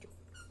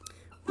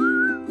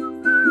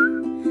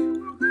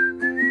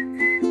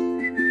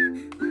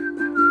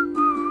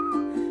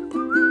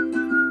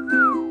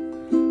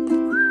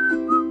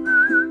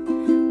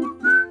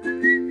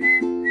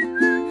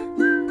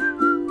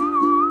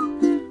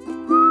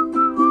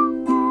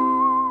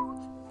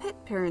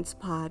Parents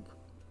Pod.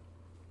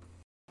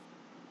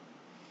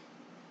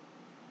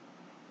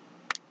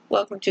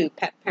 Welcome to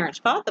Pet Parents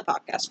Pod, the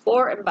podcast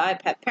for and by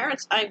pet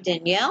parents. I'm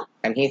Danielle.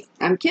 I'm Heath.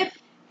 I'm Kip.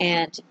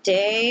 And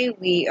today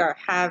we are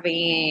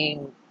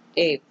having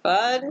a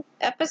fun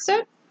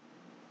episode.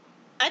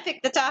 I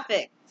picked the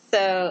topic.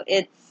 So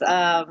it's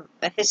a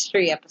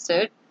history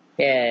episode.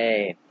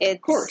 Yay. It's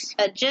Of course.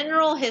 a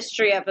general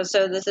history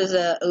episode. This is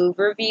an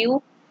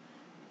overview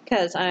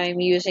because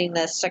I'm using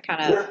this to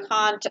kind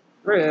of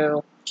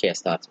Rue. She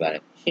has thoughts about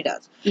it. She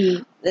does.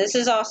 Mm. This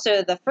is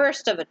also the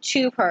first of a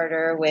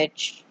two-parter,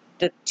 which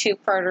the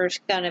two-parter is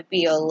going to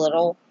be a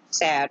little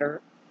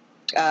sadder.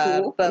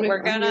 Cool. But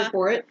I'm here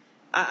for it.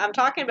 I'm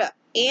talking about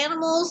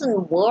animals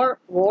and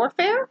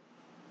warfare.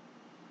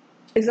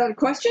 Is that a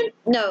question?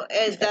 No,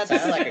 That that's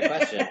sounds like a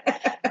question.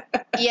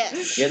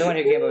 yes. You're the one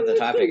who came up with the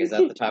topic. Is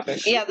that the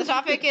topic? Yeah, the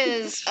topic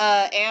is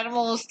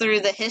animals through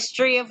the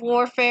history of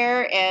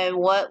warfare and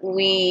what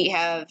we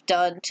have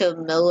done to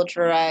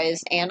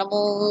militarize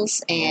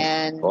animals.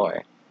 And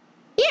Boy.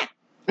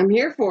 I'm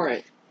here for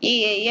it.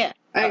 yeah.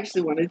 I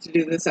actually wanted to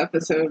do this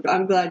episode.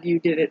 I'm glad you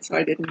did it so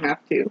I didn't have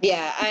to.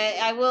 Yeah,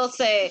 I will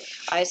say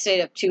I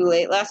stayed up too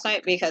late last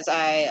night because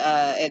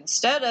I,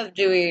 instead of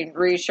doing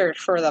research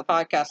for the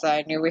podcast that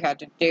I knew we had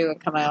to do and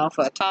coming off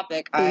with a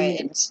topic, I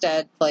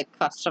instead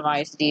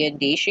customized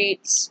D&D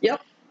sheets.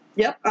 Yep.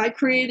 I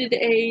created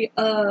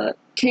a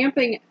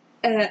camping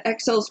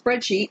Excel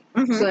spreadsheet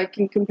so I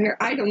can compare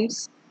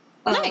items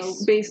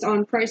Nice. based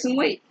on price and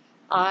weight.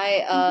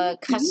 I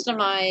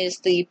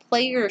customized the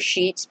player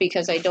sheets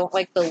because I don't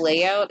like the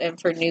layout, and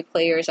for new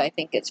players, I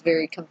think it's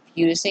very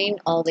confusing.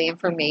 All the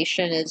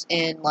information is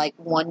in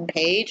one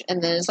page,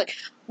 and then it's like,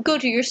 go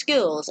to your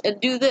skills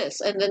and do this,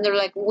 and then they're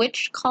like,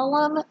 which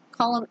column?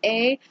 Column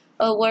A.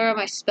 Oh, where are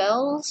my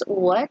spells?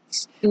 What?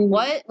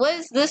 What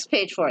is this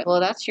page for? Well,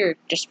 that's your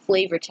just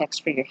flavor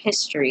text for your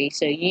history.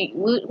 So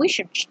we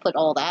should just put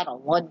all that on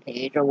one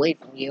page away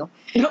from you.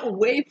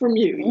 Away from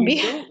you.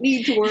 You don't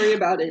need to worry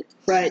about it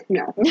right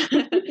now.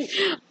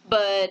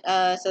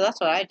 But, so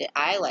that's what I did.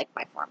 I like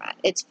my format.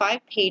 It's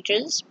 5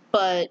 pages,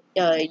 but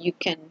you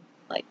can,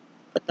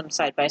 put them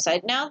side by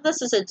side. Now,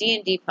 this is a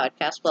D&D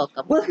podcast.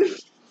 Welcome.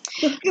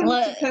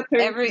 Welcome to Pet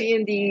Parents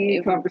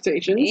D&D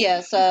Conversations.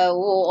 Yes, we'll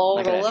all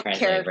Not gonna roll up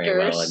translate very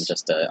well in characters.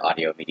 just an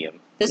audio medium.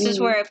 This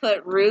is where I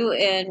put Rue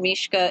and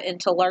Mishka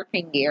into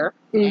LARPing gear.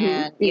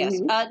 And yes,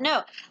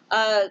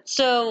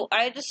 so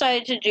I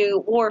decided to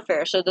do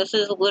warfare. So this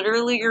is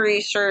literally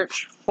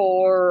research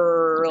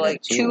for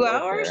 2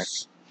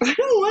 hours. I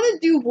don't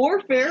want to do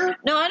warfare.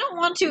 No, I don't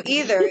want to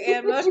either,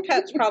 and most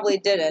pets probably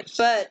didn't.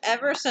 But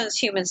ever since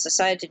humans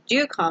decided to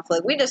do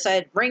conflict, we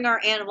decided to bring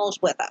our animals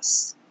with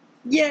us.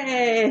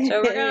 Yay!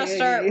 So we're going to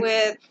start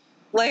with,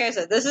 like I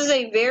said, this is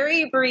a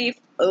very brief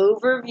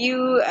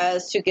overview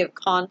as to give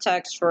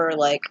context for,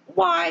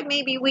 why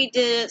maybe we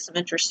did it, some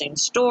interesting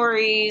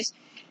stories,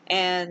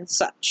 and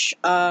such.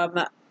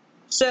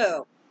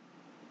 So,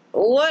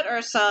 what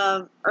are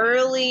some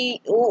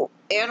early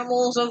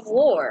animals of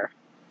war?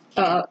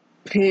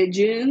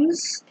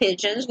 Pigeons.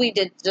 Pigeons, we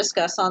did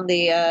discuss on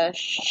the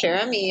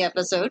Cherami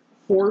episode.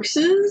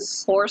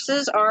 Horses.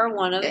 Horses are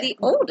one of the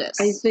oldest.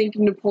 I think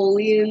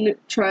Napoleon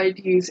tried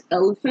to use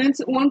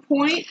elephants at one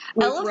point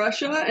with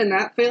Russia, and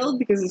that failed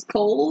because it's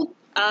cold.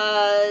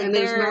 And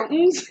there's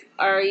mountains.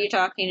 Are you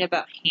talking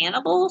about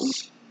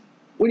Hannibal's?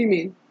 What do you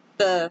mean?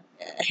 The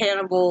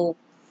Hannibal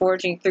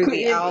forging through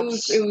the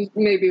Alps.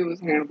 Maybe it was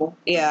Hannibal.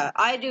 Yeah,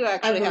 I do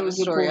actually have a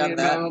story on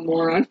that.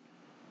 Moron.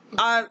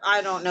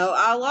 I don't know.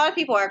 A lot of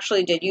people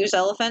actually did use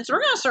elephants.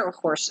 We're going to start with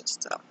horses,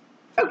 though.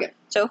 Okay.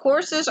 So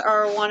horses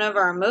are one of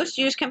our most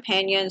used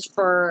companions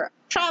for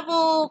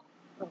travel,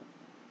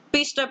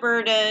 beast of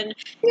burden,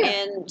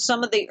 and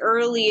some of the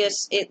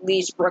earliest, at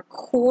least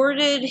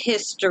recorded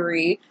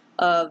history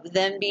of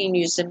them being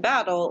used in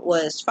battle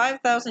was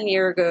 5,000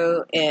 years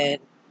ago in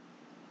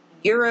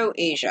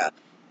Eurasia.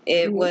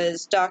 It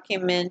was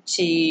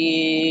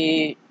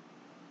documented.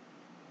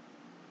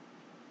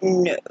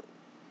 No,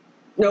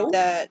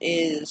 that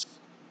is.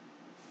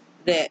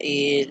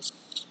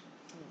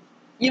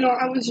 You know,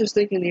 I was just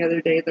thinking the other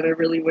day that I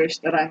really wish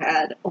that I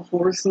had a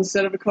horse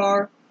instead of a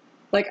car.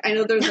 I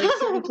know there's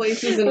certain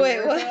places in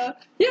America. What?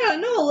 Yeah,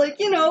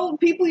 no,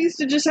 people used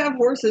to just have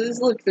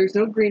horses. Look, there's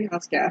no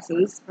greenhouse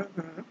gases.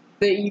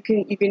 That you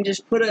can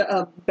just put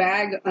a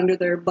bag under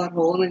their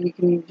butthole and then you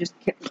can just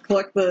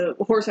collect the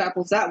horse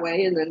apples that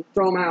way and then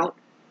throw them out.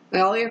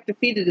 And all you have to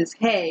feed it is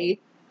hay.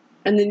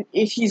 And then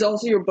if she's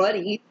also your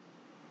buddy,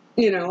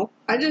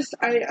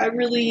 I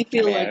really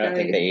feel I don't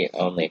think they eat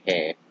only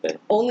hay. But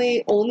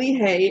only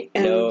hay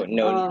and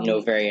no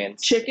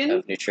variants chicken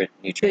of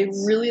nutrients. They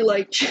really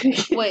like chicken.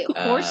 Wait,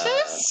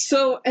 horses?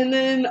 So and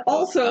then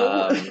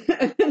also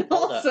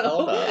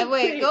hold up.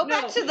 Wait, go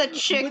back to the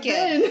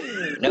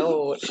chicken.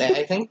 No,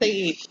 I think they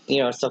eat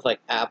stuff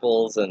like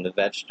apples and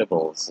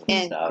vegetables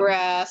and stuff.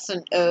 Grass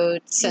and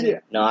oats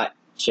and Not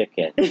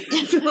chicken.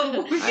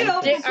 So,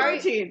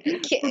 protein.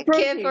 Kip,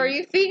 Protein. are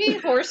you feeding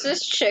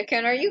horses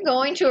chicken? Are you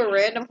going to a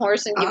random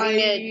horse and giving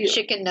it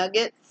chicken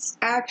nuggets?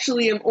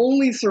 Actually, I'm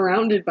only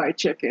surrounded by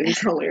chickens.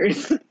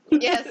 Hilarious.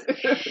 Yes.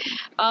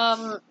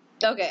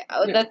 Okay.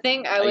 The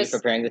thing I Are you was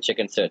preparing the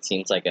chicken so it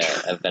seems like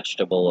a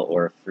vegetable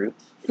or a fruit?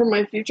 For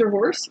my future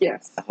horse,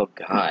 yes. Oh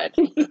God,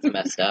 that's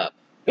messed up.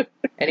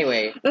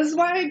 Anyway, This is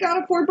why I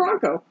got a Ford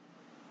Bronco.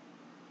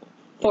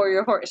 for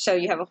your horse. So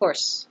you have a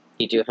horse.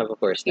 you do have a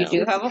horse now. You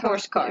do It's have a a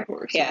horse cosplay car.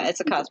 horse. Yeah, it's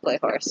a cosplay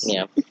horse.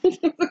 Yeah,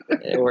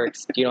 it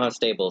works. You don't have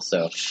stables,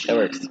 so it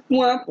works.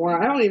 Womp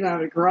womp. I don't even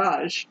have a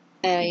garage.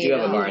 You do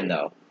have a barn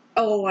though.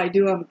 Oh, I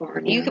do have a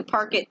barn. You yeah. could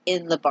park it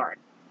in the barn.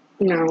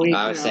 No,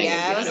 I was saying,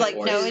 Yeah, I was like,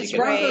 no, it's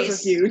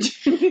Broncos raised. are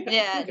huge.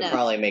 Yeah, You could no.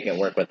 probably make it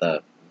work with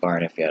a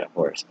barn if you had a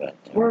horse, but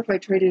Or if I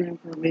traded in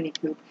for a mini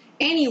coupe.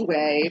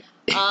 Anyway,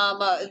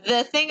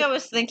 The thing I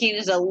was thinking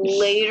is a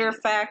later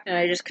fact, and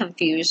I just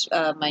confused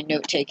my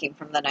note taking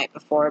from the night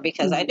before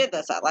because I did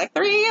this at like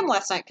 3 a.m.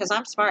 last night because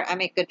I'm smart. I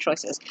make good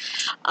choices.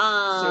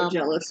 so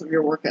jealous of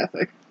your work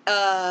ethic.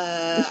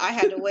 I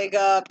had to wake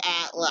up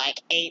at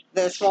like 8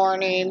 this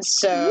morning,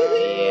 so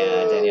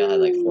yeah, Danielle had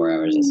like 4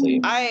 hours of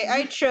sleep.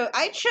 I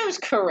chose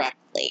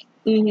correctly,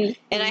 Mm-hmm.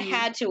 and I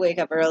had to wake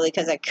up early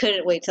because I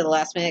couldn't wait till the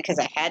last minute because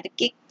I had to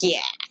get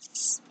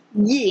gas.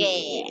 Yeah.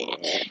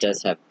 It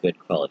does have good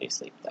quality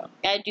sleep though.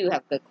 I do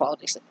have good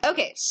quality sleep.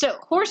 Okay, so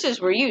horses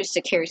were used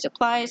to carry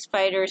supplies,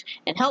 fighters,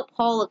 and help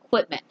haul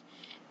equipment.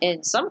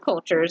 In some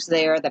cultures,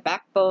 they are the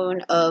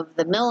backbone of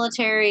the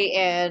military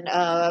and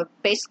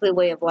basically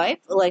way of life.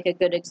 Like a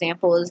good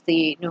example is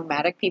the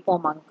nomadic people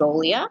in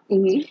Mongolia.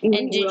 Mm-hmm. And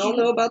We did all you-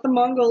 know about the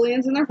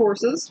Mongolians and their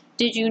horses.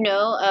 Did you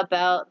know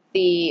about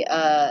the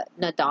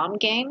Nadam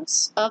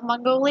Games of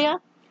Mongolia?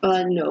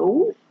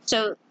 No.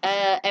 So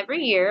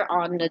every year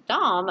on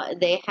Nadam,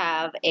 they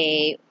have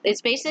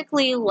it's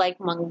basically like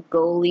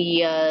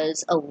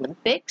Mongolia's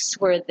Olympics,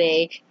 where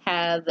they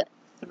have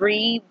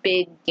 3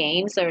 big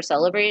games that are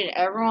celebrated.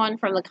 Everyone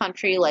from the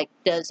country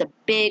does a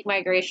big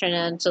migration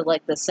into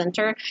the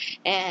center,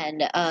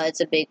 and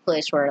it's a big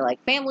place where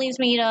families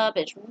meet up.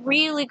 It's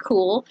really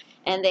cool,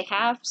 and they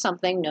have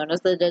something known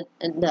as the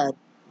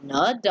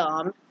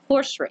Nadam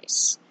horse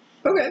race,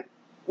 Okay.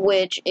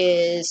 which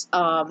is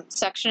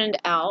sectioned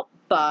out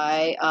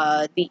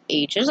by the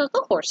ages of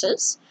the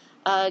horses.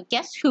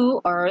 Guess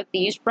who are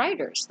these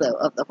riders, though,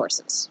 of the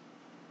horses?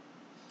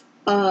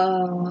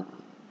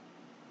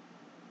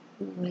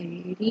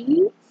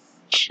 Ladies.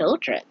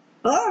 Children.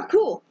 Oh,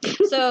 cool.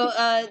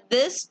 So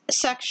this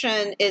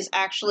section is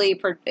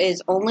actually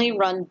is only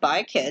run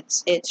by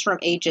kids. It's from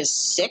ages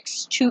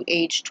 6 to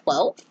age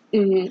 12,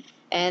 Mm-hmm.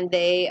 and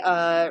they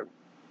are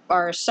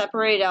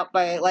separated out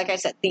by, like I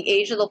said, the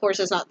age of the horse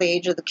is not the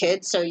age of the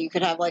kids. So you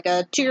could have a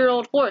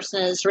 2-year-old horse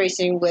and it's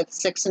racing with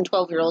 6 and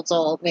 12-year-olds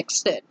all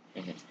mixed in,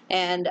 Mhm.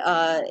 and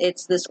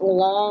it's this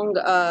long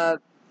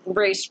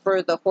race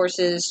for the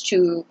horses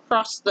to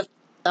cross the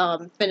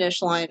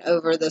finish line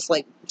over this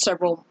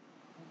several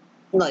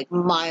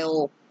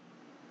mile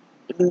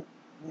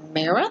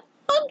marathon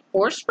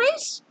horse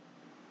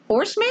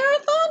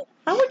marathon.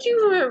 How would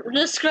you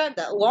describe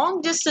that?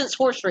 Long distance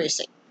horse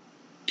racing.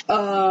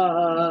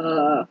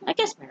 I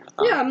guess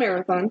marathon. Yeah,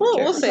 marathon.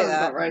 We'll say Sounds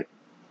that. about right.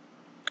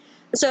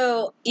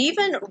 So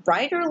even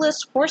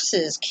riderless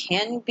horses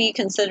can be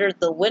considered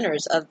the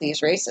winners of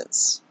these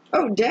races.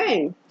 Oh,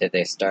 dang. Did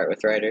they start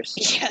with riders?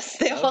 Yes,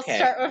 they all Okay.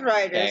 start with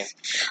riders.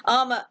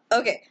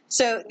 Okay,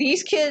 so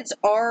these kids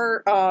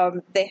are,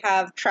 they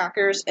have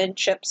trackers and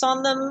chips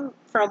on them.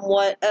 From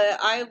what,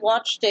 I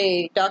watched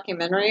a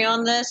documentary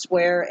on this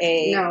where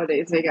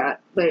Nowadays, they're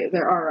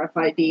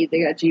RFID,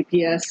 they got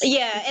GPS.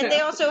 Yeah, and they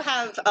also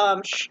have,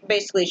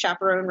 basically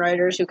chaperone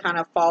riders who kind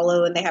of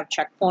follow, and they have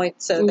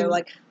checkpoints, so they're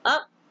like,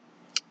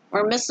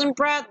 we're missing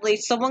Bradley.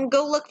 Someone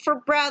go look for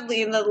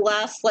Bradley in the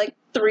last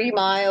 3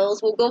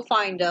 miles. We'll go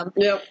find him.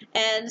 Yep.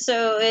 And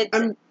so it's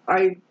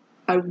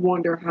I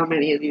wonder how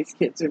many of these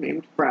kids are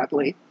named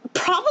Bradley.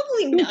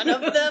 probably none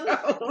of them.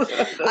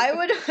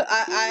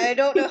 I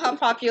don't know how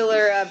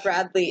popular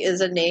Bradley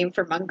is a name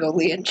for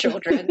Mongolian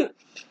children.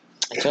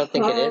 I don't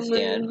think it is,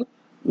 Dan.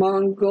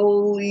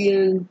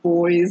 Mongolian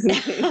boys.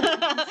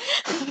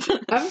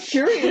 I'm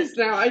curious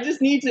now. I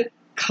just need to.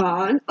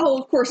 Khan. Oh,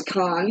 of course,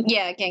 Khan.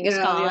 Yeah, Genghis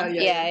Yeah, Khan.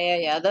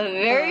 yeah. The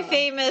very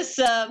famous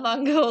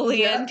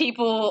Mongolian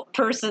Yeah.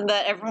 person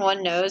that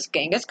everyone knows,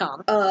 Genghis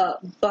Khan.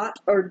 Bat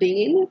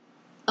Ardeen,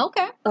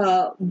 Okay.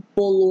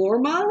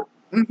 Bolorma,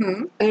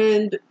 Mm-hmm.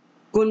 and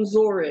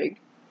Gunzorig.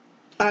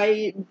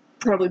 I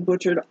probably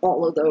butchered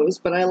all of those,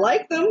 but I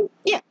like them.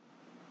 Yeah.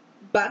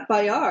 Bat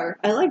Bayar.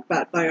 I like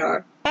Bat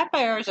Bayar. Bat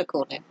Bayar is a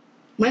cool name.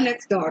 My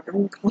next dog, I'm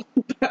going to call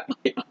him Bat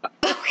Bayar.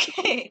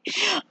 Okay.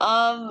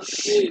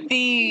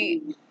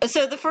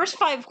 So the first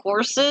 5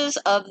 horses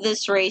of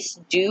this race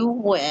do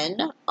win.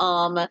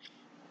 And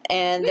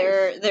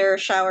they're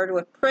showered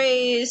with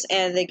praise,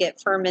 and they get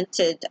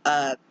fermented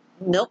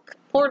milk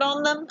poured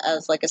on them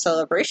as a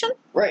celebration.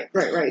 Right.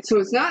 So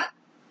it's not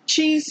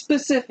cheese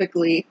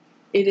specifically.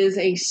 It is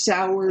a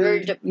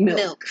soured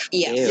milk.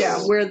 Yes. Ew. Yeah,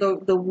 where the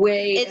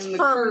whey It's and the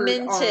curd are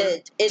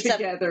fermented. It's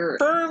together. a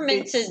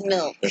fermented It's-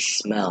 milk. The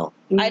smell.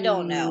 I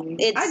don't know.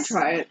 I'd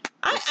try it.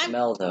 The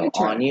smell, though, I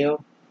tried. on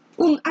you.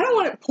 Well, I don't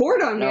want it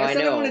poured on me. No, I I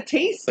said I know, want to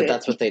taste But it.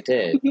 that's what they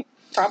did.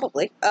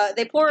 Probably.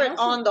 They pour it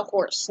Also- on the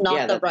horse, not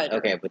yeah, the rider.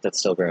 okay, but that's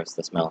still gross,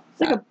 the smell.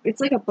 It's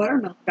like a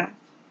buttermilk bath.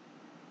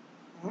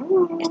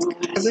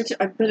 It's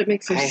I bet it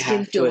makes your I skin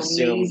have to feel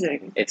assume-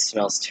 amazing. It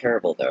smells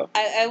terrible, though.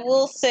 I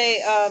will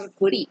say,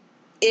 Woody.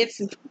 if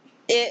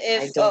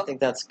I don't think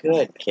that's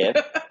good, kid.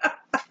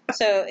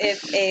 so,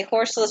 if a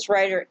horseless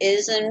rider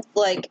is in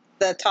like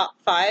the top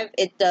 5,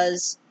 it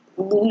does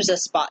lose a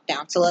spot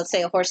down. So let's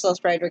say a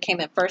horseless rider came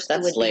in first, it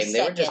That's would lame. be They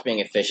were second. just being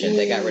efficient.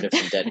 They got rid of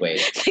some dead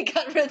weight. They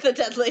got rid of the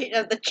dead weight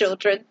of the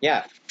children.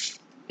 Yeah.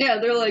 Yeah,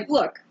 they're like,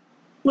 look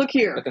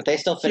here. Look, if they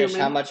still finish,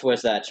 Human. how much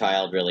was that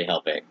child really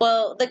helping?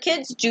 Well, the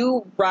kids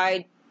do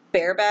ride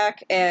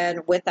bareback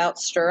and without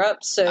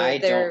stirrups, so I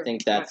they're don't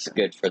think that's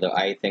good for the...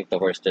 I think the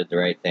horse did the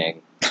right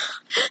thing.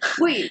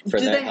 Wait, For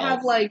do their they have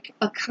health. like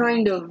a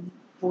kind of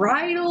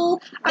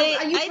bridle?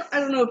 I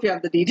don't know if you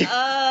have the details.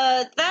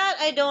 that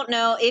I don't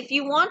know. If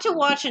you want to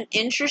watch an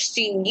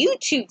interesting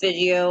YouTube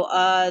video,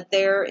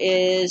 there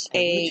is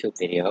A YouTube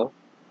video.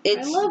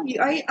 It's I love you.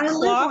 I live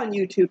clock- on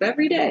YouTube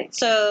every day.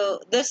 So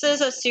this is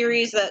a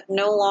series that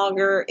no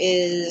longer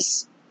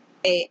is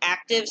a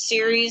active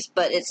series,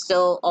 but it's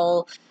still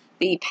all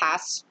the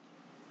past.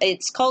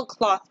 It's called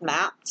Cloth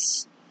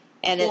Maps,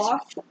 and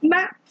Cloth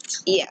map.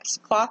 it's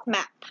Cloth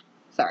Map.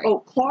 Sorry, Oh,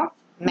 cloth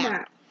Map.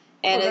 map.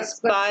 and Oh, it's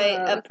by a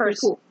that's pretty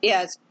person. cool.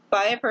 Yeah, it's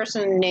by a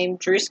person named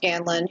Drew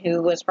Scanlon,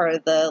 who was part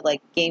of the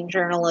game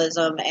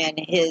journalism, and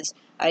his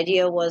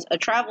idea was a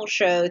travel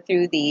show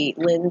through the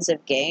lens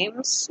of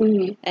games.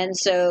 Mhm. And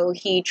so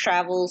he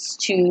travels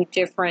to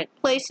different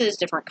places,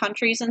 different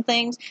countries and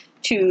things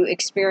to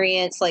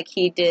experience, like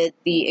he did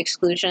the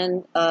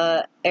exclusion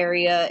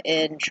area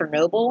in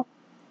Chernobyl.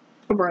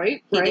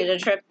 Right. He Right. did a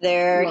trip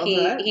there. Love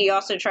that. He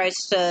also tries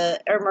to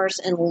immerse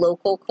in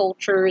local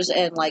cultures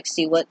and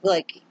see what,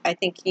 I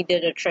think he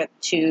did a trip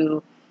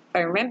to, if I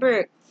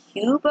remember,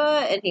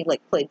 Cuba, and he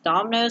played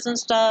dominoes and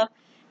stuff.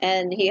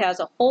 And he has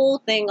a whole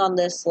thing on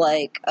this,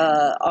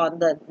 on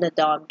the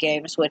Nadam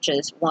games, which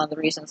is one of the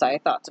reasons I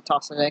thought to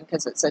toss it in,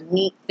 because it's a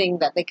neat thing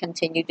that they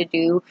continue to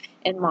do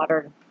in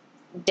modern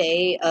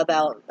day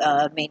about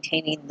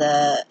maintaining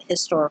the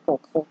historical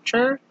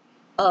culture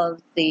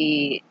of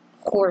the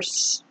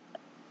horse,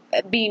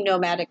 being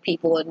nomadic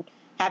people and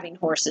having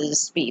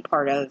horses be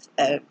part of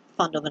a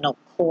fundamental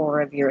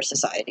core of your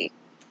society.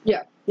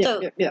 Yeah.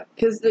 So-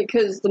 Because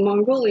the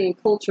Mongolian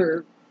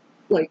culture,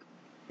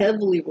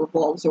 heavily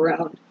revolves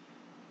around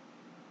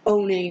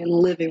owning and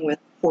living with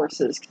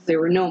horses because they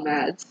were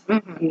nomads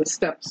in the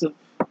steppes of.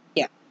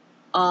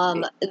 The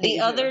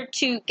Asia. other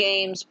 2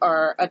 games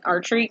are an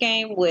archery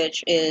game,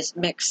 which is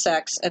mixed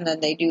sex, and then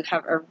they do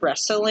have a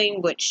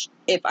wrestling, which,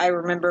 if I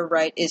remember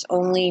right, is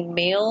only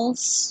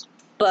males,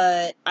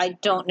 but I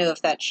don't know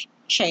if that's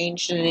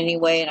changed in any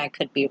way, and I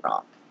could be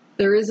wrong.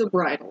 There is a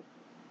bridle.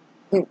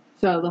 Mm.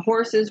 So the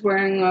horse is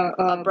wearing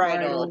a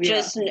Bridle. yeah.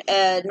 Just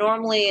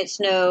normally it's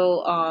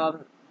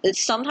no.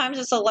 Sometimes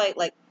it's a light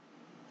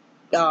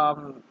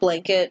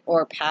blanket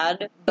or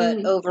pad, but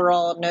Mhm.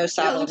 overall no Yeah, it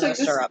saddle, looks no like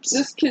stirrups.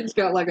 this kid's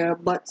got a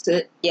butt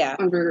sit Yeah,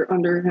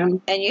 under him.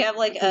 and you have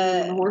on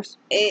the horse.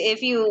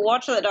 if you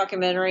watch that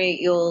documentary,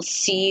 you'll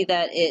see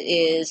that it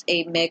is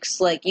a mix.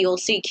 You'll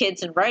see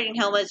kids in riding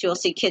helmets, you'll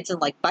see kids in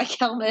bike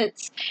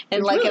helmets,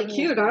 and It's really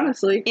cute,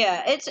 honestly.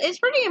 Yeah, it's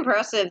pretty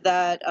impressive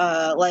that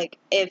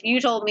if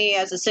you told me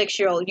as a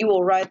 6-year-old you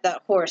will ride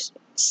that horse,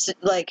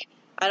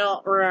 I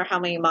don't remember how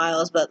many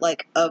miles, but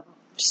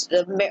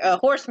a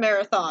horse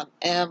marathon,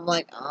 and I'm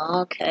like,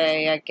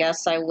 okay, I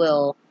guess I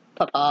will,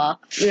 Papa.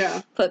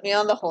 Yeah. Put me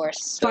on the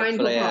horse. Fine,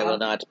 Hopefully I Papa. will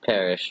not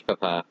perish,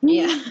 Papa.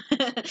 Yeah.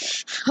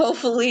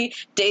 Hopefully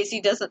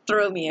Daisy doesn't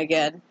throw me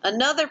again.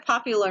 Another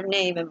popular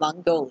name in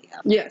Mongolia.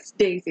 Yes,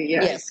 Daisy.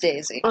 Yes.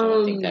 Daisy.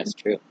 I think that's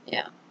true.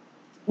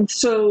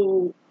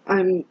 So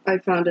I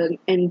found an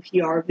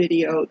NPR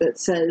video that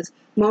says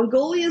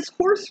Mongolia's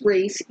horse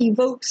race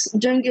evokes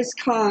Genghis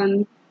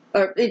Khan.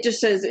 It just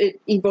says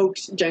it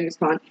evokes Genghis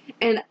Khan,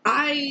 and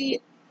I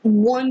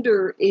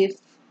wonder if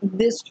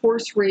this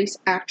horse race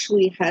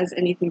actually has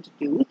anything to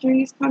do with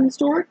Genghis Khan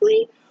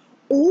historically,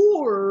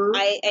 or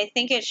I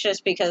think it's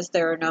just because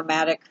they're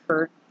nomadic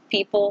herd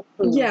people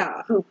who are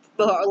I feel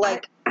the-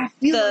 like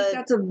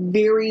that's a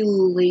very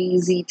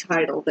lazy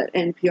title that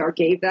NPR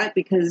gave that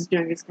because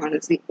Genghis Khan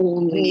is the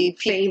only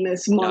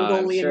famous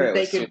Mongolian sure that it they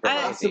was could super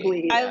lazy.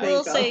 possibly. I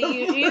will think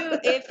say of. you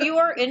if you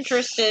are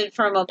interested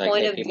from a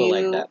point of people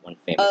view like that one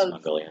famous of-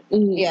 Mongolian.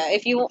 Mhm. Yeah,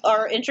 if you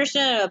are interested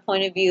in a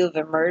point of view of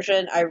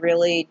immersion, I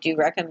really do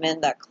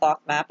recommend that Cloth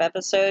Map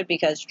episode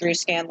because Drew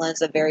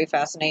Scanlon's a very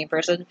fascinating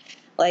person.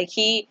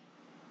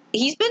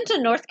 He's been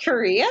to North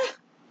Korea.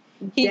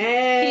 He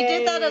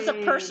did that as a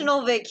Dang.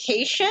 personal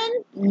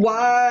vacation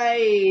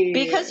Why?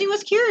 because he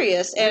was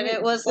curious, and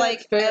it was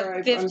That's fair. a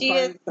I'm fine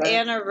 50th with that.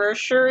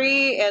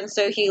 anniversary, and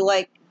so he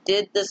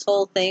did this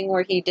whole thing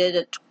where he did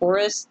a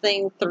tourist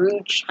thing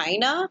through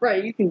China.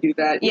 Right, you can do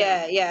that.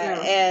 Yeah.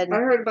 And I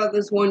heard about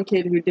this one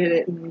kid who did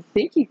it, and I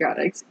think he got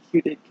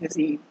executed because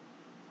he,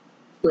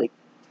 like,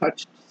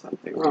 touched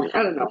something wrong.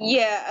 I don't know.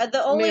 yeah, the May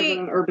have only been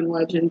an urban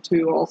legend,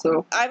 too,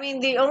 also. I mean,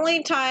 the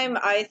only time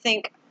I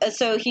think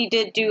so he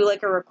did do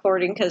like a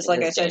recording because,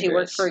 like I It's said, he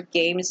worked dangerous. for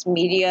Games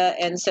Media,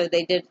 and so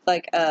they did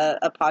like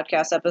a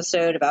podcast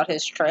episode about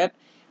his trip.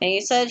 And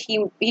he said he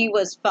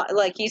was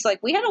like he's like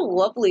we had a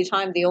lovely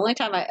time. The only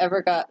time I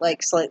ever got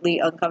like slightly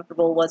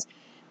uncomfortable was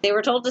they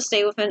were told to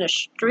stay within a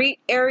street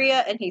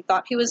area, and he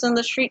thought he was in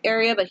the street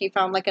area, but he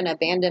found like an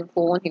abandoned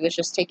pool, and he was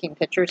just taking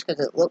pictures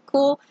because it looked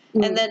cool.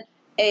 Mm. And then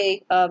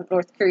a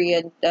North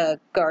Korean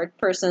guard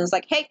person is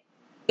like, "Hey,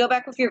 go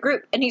back with your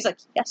group," and he's like,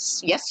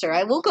 "Yes, sir,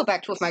 I will go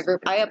back with my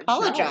group. I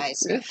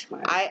apologize. Yes,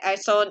 my- I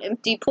saw an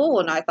empty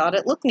pool and I thought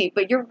it looked neat,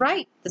 but you're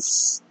right.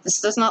 This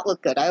does not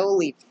look good. I will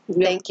leave.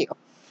 Yeah. Thank you."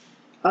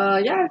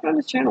 Yeah, I found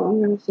his channel.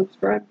 I'm going to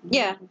subscribe.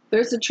 Yeah.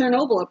 There's a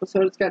Chernobyl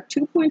episode. It's got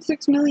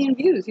 2.6 million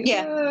views. He's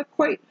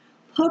quite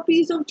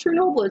puppies of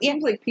Chernobyl. It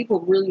seems like people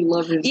really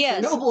love his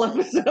Yes. Chernobyl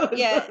episodes.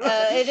 Yeah,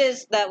 it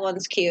is. That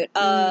one's cute.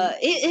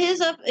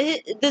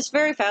 This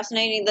very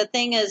fascinating. The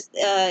thing is,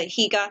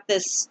 he got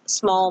this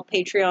small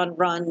Patreon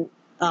run,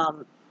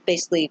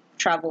 basically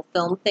travel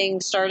film thing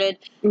started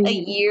a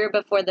year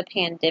before the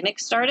pandemic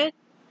started.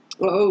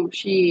 Oh,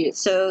 jeez.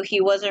 So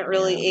he wasn't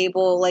really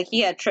able, like,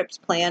 he had trips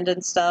planned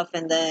and stuff,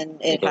 and then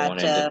it People had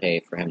wanted to pay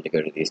for him to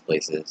go to these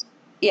places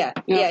yeah,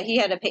 he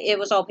had to pay. It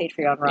was all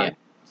Patreon run. Yeah.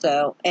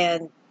 So,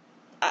 and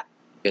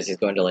because he's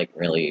going to like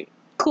really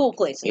cool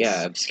places.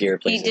 obscure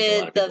He places. a lot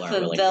did of the people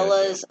aren't willing to go to.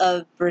 favelas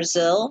of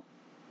Brazil,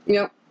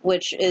 Yep.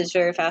 which is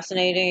very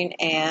fascinating.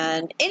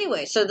 And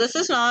anyway, so this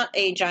is not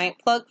a giant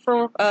plug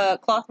for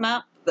Cloth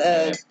Map,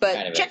 but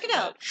kind of check is, it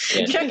out.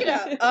 Yeah. Check it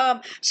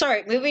out.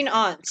 Sorry, moving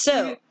on.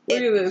 So, Look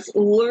at this.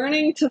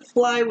 Learning to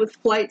fly with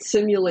flight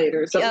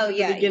simulators. That was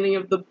at the beginning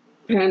of the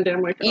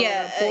pandemic.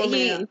 yeah, poor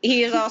man.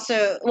 he is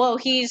also, well,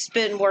 he's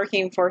been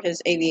working for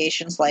his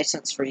aviation's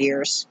license for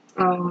years.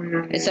 Oh,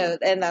 yeah. And so,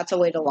 and that's a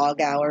way to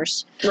log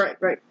hours. Right.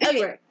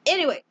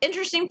 Anyway,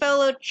 interesting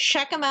fellow.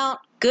 Check him out.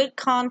 Good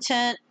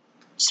content.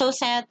 So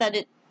sad that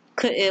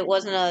it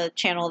wasn't a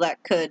channel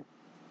that could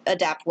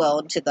adapt well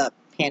into the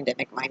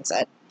pandemic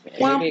mindset.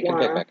 Maybe he can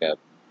pick back up.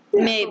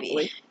 Yeah, Maybe.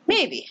 hopefully.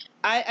 Maybe.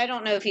 I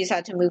don't know if he's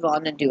had to move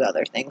on and do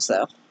other things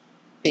though,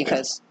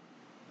 because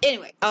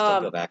anyway,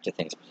 Still go back to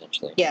things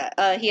potentially.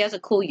 yeah, he has a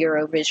cool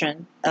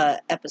Eurovision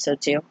episode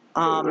too.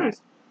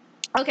 Nice.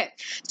 Okay,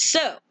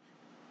 so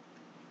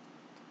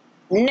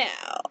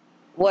now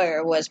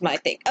where was my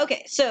thing?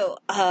 Okay, so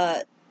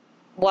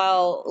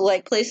while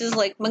like places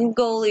like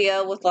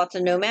Mongolia with lots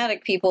of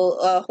nomadic people,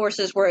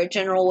 horses were a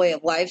general way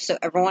of life, so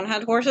everyone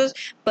had horses.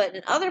 But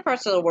in other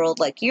parts of the world,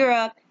 like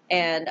Europe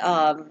and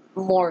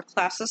more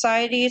class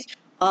societies,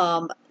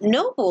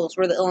 nobles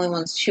were the only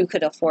ones who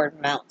could afford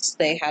mounts.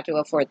 They had to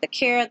afford the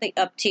care, the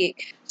upkeep.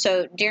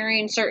 So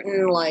during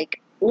certain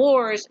like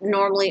wars,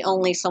 normally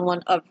only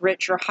someone of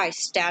rich or high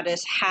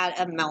status had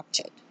a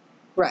mounted.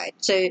 Right.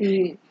 So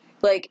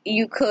like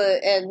you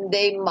could, and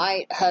they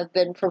might have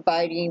been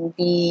providing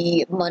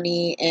the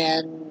money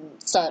and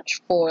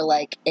such for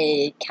like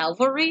a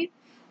cavalry,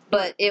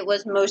 but it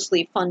was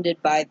mostly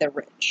funded by the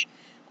rich.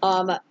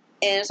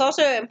 And it's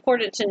also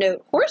important to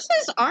note,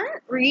 horses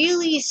aren't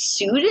really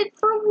suited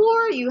for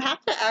war. You have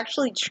to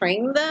actually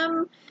train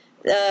them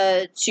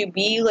to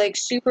be like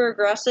super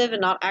aggressive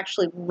and not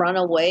actually run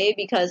away,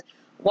 because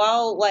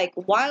while like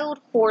wild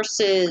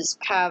horses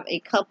have a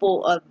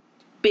couple of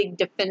big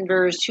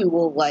defenders who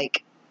will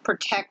like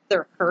protect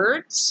their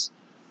herds,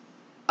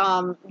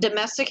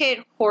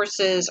 domesticated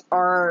horses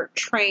are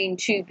trained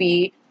to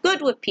be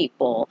good with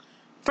people,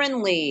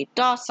 friendly,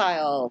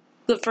 docile,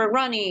 good for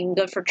running,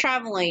 good for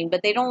traveling,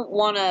 but they don't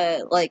want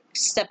to like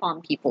step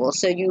on people.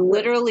 So you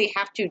literally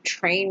have to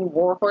train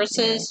war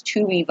horses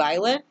to be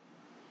violent.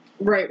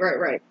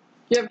 Right.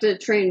 You have to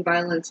train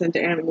violence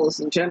into animals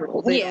in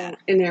general. They don't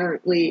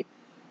inherently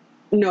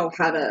know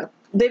how to.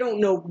 They don't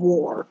know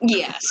war.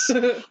 Yes.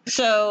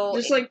 So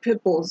just like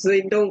pit bulls,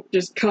 they don't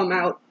just come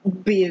out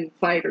being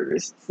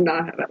fighters. It's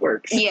not how that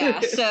works.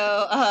 Yeah.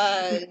 So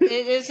it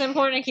is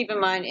important to keep in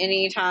mind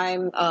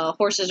anytime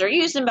horses are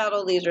used in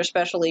battle, these are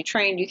specially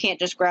trained. You can't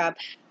just grab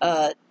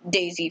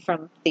Daisy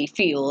from the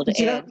field.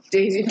 Yeah, And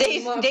Daisy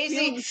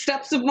Daisy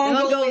steps of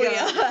Mongolia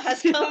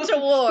has come to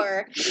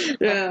war.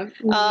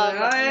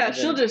 Yeah.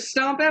 She'll just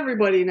stomp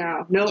everybody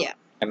now. Nope. Yeah.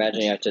 I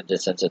imagine you have to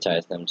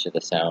desensitize them to the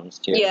sounds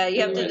too. Yeah,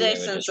 you have to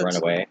Otherwise they would just run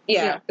away.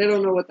 Yeah. They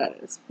don't know what that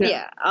is.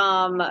 Yeah.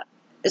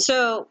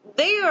 So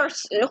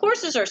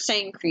horses are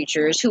sane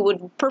creatures who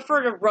would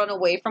prefer to run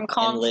away from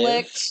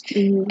conflict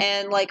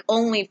and like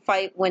only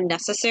fight when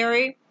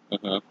necessary.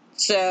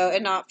 So,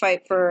 and not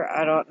fight for,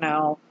 I don't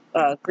know,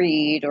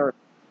 greed or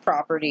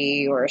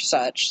property or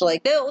such.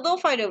 Like they'll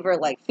fight over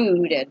like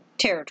food and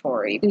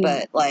territory,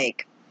 but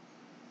like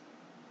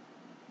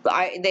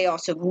they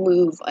also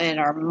move and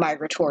are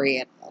migratory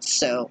animals.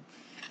 So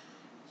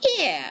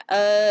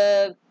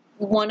yeah,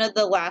 one of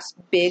the last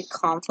big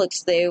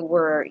conflicts they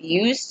were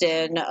used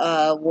in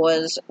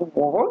was World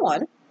War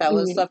One. That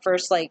was the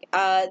first,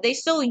 they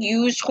still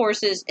used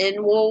horses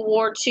in World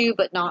War II,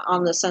 but not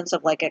on the sense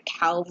of like a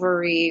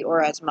cavalry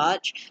or as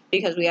much,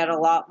 because we had a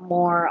lot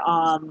more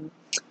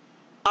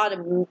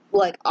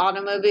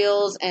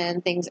automobiles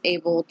and things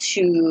able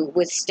to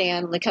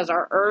withstand, because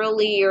our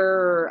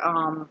earlier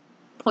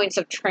points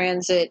of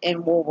transit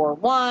in World War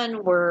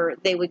One were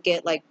they would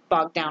get like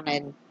bogged down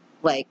in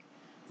like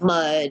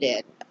mud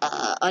and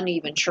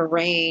uneven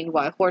terrain,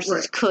 while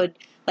horses could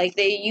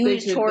they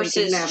used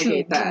horses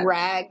to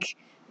drag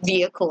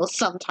vehicles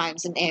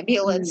sometimes and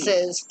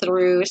ambulances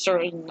through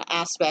certain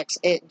aspects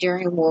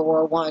during World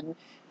War One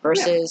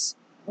versus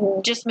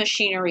just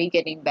machinery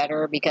getting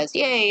better, because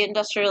yay,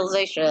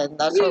 industrialization,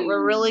 that's what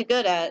we're really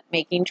good at,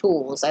 making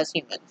tools as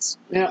humans.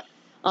 Yeah.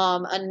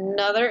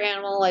 Another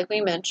animal, like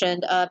we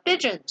mentioned,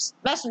 pigeons,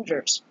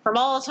 messengers from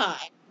all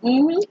time.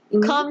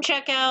 Come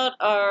check out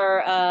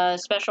our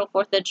special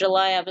 4th of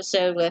July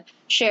episode with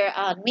Cher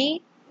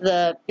Admi,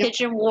 the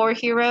pigeon war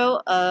hero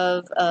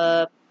of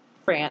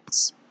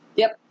France.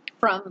 Yep.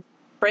 From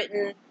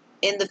Britain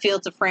in the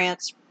fields of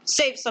France,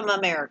 save some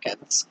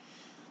Americans.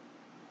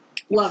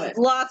 Love it.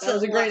 Lots that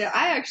was of a great.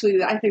 I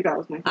think that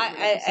was my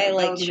favorite. I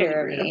like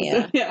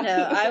Cherokee. Yeah.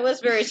 No, I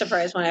was very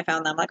surprised when I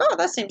found them. Like, oh,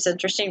 that seems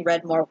interesting.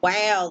 Read more.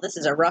 Wow, this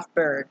is a rough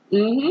bird.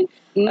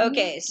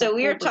 Okay, so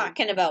we are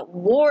talking about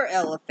war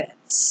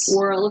elephants.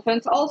 War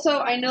elephants. Also,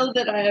 I know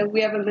that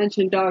we haven't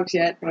mentioned dogs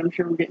yet, but I'm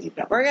sure we're getting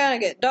dogs. We're gonna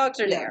get dogs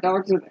are there.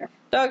 Dogs are there.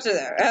 Dogs are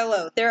there.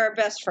 Hello, they're our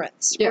best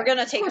friends. Yeah, we're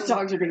gonna take. Of course,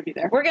 dogs are gonna be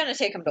there. We're gonna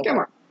take them to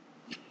war.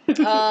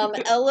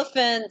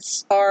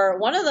 Elephants are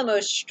one of the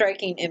most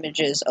striking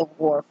images of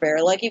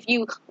warfare. Like, if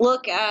you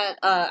look at,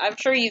 I'm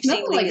sure you've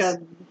seen like these a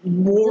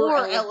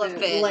war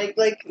elephant. Like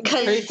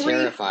pretty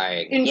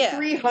terrifying. In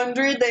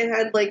 300, they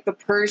had like the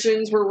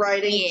Persians were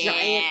riding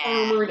giant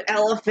armored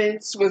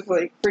elephants with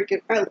like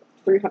freaking. I love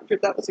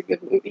 300. That was a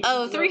good movie.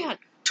 Oh, 300.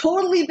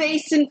 Totally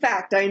based in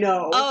fact, I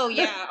know. Oh,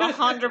 yeah,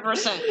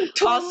 100%.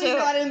 Totally also,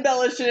 not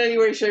embellished in any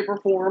way, shape, or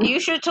form. You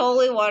should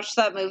totally watch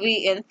that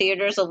movie in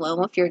theaters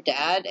alone with your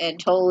dad and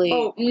totally...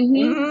 Oh,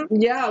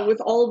 yeah, with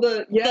all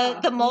the... Yeah.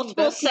 The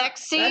multiple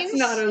sex scenes. That's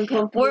not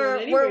uncomfortable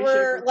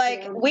we're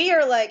like, we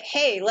are like,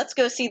 hey, let's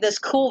go see this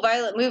cool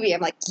violent movie.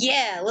 I'm like,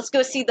 yeah, let's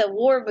go see the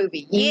war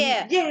movie.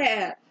 Yeah.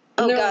 Yeah.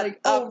 Oh, and God. Like,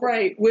 oh,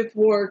 right, with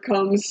war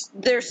comes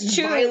there's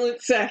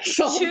violent sex.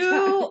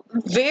 Two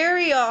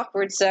very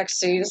awkward sex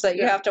scenes that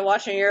you have to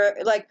watch, and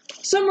you're like...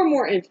 Some are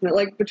more intimate,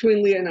 like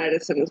between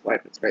Leonidas and his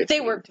wife. It's very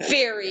They were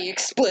very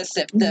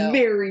explicit, though.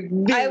 Very,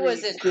 very I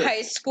was in explicit.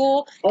 high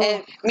school,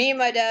 and me and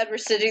my dad were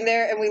sitting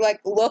there, and we, like,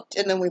 looked,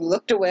 and then we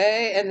looked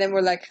away, and then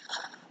we're like...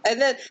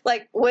 And then,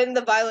 like, when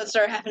the violence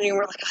started happening,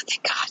 we're like, oh,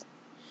 thank God.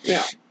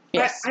 Yeah.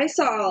 Yes. I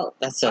saw...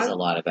 That says a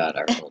lot about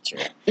our culture.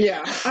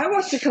 Yeah. I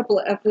watched a couple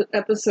of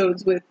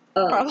episodes with...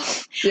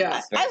 yeah.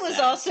 I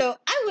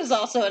was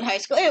also in high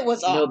school. It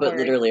was awkward. No, but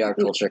literally our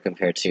culture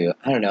compared to,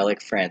 I don't know,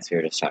 like France we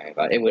were just talking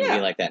about. It wouldn't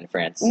be like that in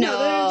France. No,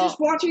 they're just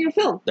watching a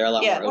film. They're a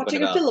lot more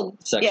open about film.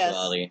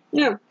 sexuality.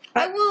 Yes.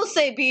 Yeah. I will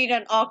say, being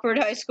an awkward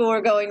high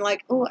schooler going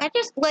like, oh, I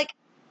just, like...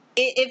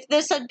 If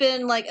this had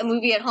been, like, a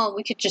movie at home,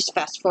 we could just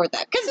fast forward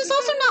that. Because it's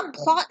also not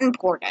plot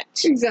important.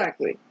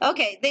 Exactly.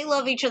 Okay, they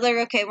love each other.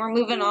 Okay, we're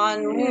moving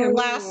on. Yeah,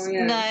 Last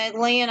night,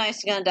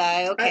 Leonidas gonna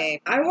die.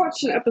 Okay. I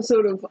watched an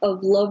episode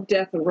of Love,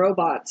 Death, and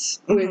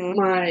Robots with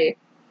my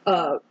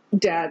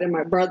dad and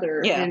my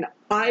brother. Yeah. And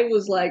I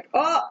was like,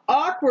 oh,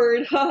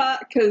 awkward, haha,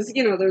 because,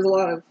 you know, there's a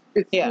lot of...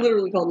 It's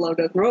literally called Love,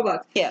 Death, and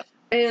Robots. Yeah.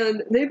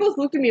 And they both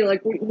looked at me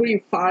like, what are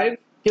you, 5?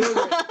 You know,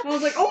 I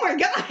was like, oh my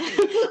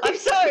God. I'm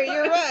sorry,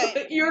 you're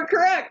right. You're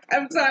correct.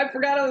 I'm sorry, I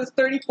forgot I was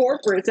 34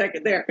 for a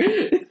second there.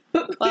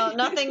 Well,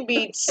 nothing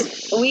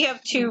beats... We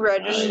have 2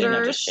 registers. They didn't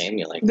have to shame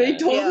you like They that.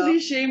 totally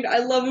shamed... I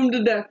love them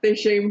to death. They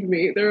shamed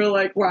me. They were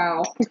like,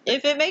 wow.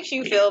 If it makes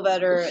you feel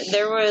better,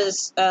 there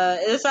was...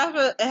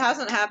 it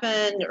hasn't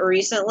happened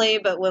recently,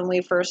 but when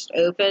we first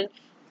opened,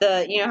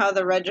 you know how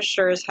the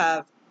registers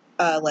have,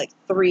 like,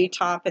 3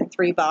 top and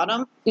 3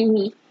 bottom?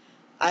 Mm-hmm.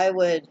 I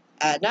would...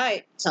 At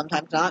night,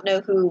 sometimes not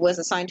know who was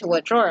assigned to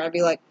what drawer. I'd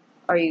be like,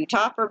 are you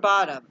top or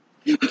bottom?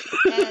 And,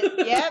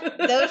 yep,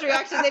 those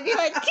reactions, they'd be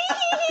like,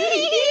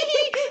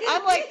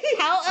 I'm like,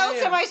 how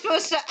else am I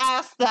supposed to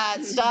ask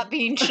that? Stop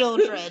being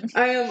children.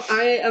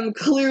 I am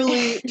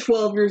clearly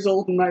 12 years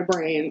old in my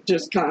brain,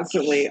 just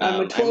constantly.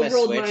 I'm a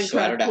 12-year-old Minecraft so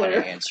I don't know how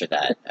player. to answer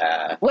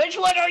that. Which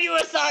one are you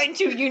assigned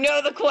to? You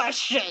know the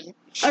question.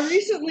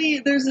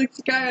 There's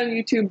this guy on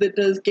YouTube that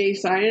does gay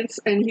science,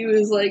 and he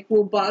was like,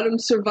 will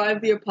bottoms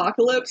survive the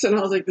apocalypse? And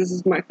I was like, this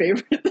is my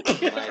favorite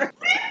thing ever.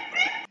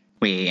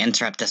 We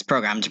interrupt this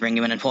program to bring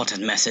you an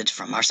important message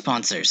from our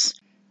sponsors.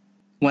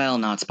 Well,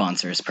 not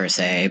sponsors per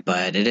se,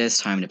 but it is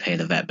time to pay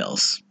the vet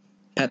bills.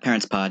 Pet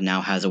Parents Pod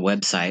now has a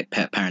website,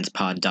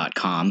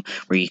 petparentspod.com,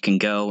 where you can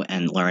go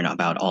and learn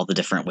about all the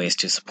different ways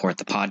to support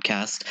the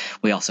podcast.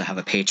 We also have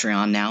a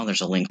Patreon now.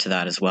 There's a link to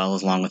that as well,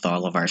 along with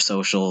all of our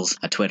socials,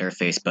 Twitter,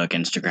 Facebook,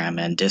 Instagram,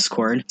 and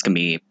Discord. It's going to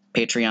be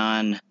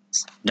Patreon,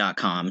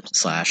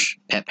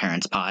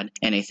 patreon.com/petparentspod.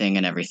 Anything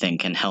and everything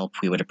can help.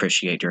 We would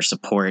appreciate your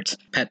support.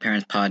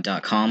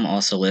 Petparentspod.com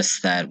also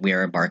lists that we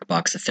are a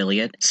BarkBox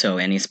affiliate, so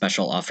any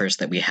special offers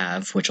that we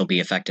have, which will be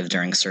effective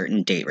during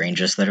certain date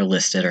ranges that are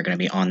listed, are going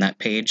to be on that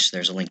page.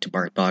 There's a link to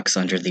BarkBox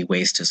under the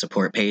Ways to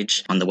Support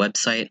page on the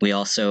website. We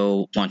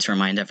also want to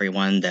remind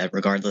everyone that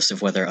regardless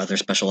of whether other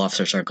special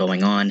offers are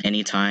going on,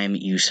 anytime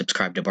you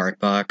subscribe to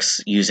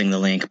BarkBox using the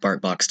link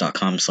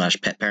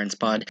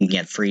barkbox.com/petparentspod, you can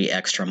get free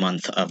extra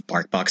month of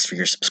BarkBox for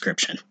your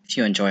subscription. If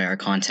you enjoy our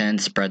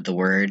content, spread the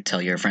word,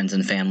 tell your friends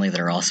and family that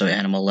are also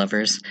animal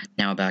lovers.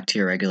 Now back to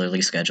your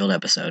regularly scheduled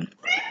episode.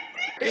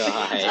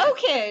 God.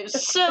 Okay,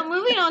 so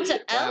moving on to Wow,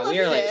 elephants. we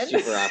are like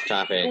super off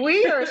topic.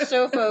 We are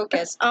so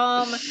focused.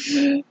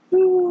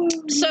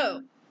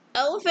 So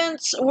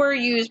elephants were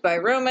used by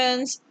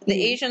Romans,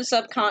 the Asian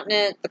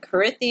subcontinent, the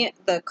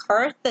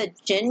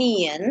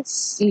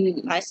Carthaginians.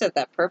 I said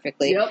that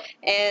perfectly. Yep.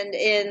 And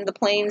in the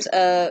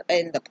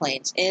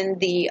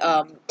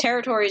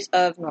territories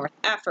of North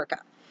Africa.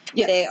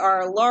 Yes. They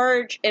are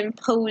large,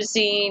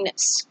 imposing,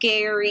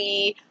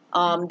 scary.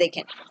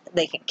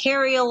 They can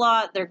carry a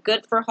lot. They're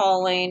good for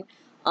hauling.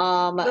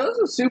 Those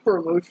are super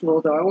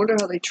emotional, though. I wonder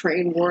how they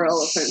train war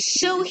elephants.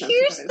 So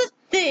here's the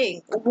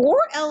thing: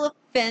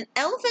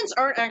 elephants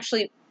aren't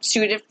actually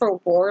suited for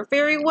war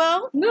very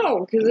well.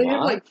 No, because they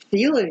have What? like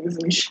feelings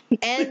and shit.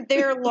 And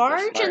they're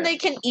large and they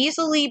can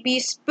easily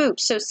be spooked.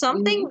 So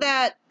something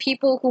that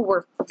people who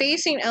were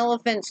facing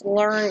elephants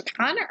learned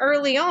kind of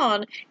early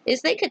on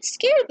is they could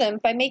scare them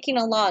by making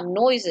a lot of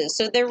noises.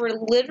 So there were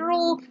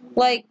literal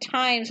like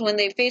times when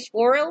they faced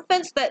war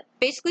elephants that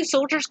basically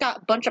soldiers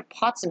got a bunch of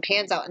pots and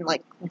pans out and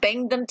like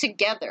banged them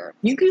together.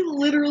 You can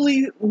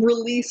literally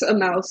release a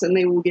mouse and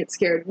they will get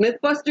scared.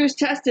 Mythbusters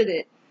tested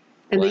it.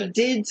 And they What?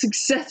 did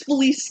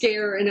successfully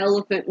scare an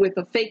elephant with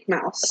a fake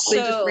mouse. They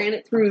just So- ran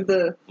it through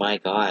the... My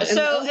God. And the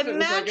So elephant was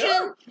like, imagine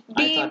 "Oh." I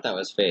being thought that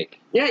was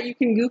fake. Yeah, you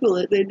can Google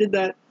it. They did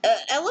that.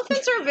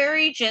 elephants are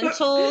very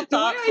gentle, The way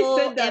thoughtful, I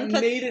said that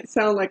made it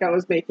sound like I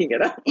was making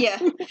it up. Yeah.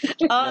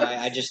 No,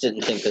 I just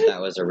didn't think that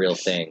was a real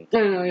thing. I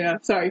don't know, yeah.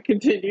 Sorry,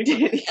 continue,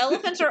 Danny.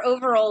 Elephants are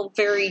overall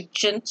very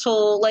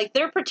gentle. Like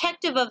they're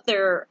protective of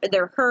their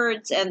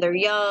herds and their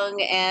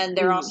young, and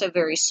they're also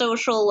very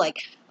social. Like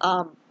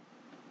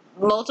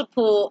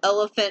multiple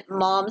elephant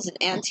moms and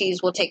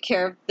aunties will take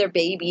care of their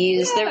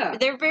babies. Yeah.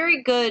 They're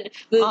very good.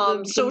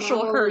 The Social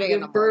mama will herd give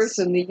animals. birth,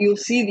 and you'll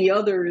see the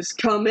others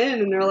come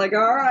in, and they're like,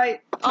 all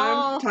right,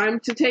 Oh. time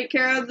to take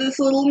care of this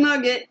little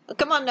nugget.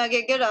 Come on,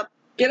 Nugget, get up.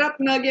 Get up,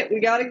 Nugget. We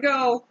gotta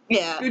go.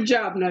 Yeah. Good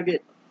job,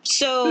 Nugget.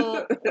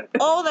 So,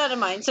 all that in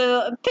mind.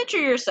 So, picture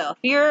yourself.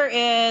 You're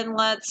in,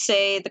 let's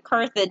say, the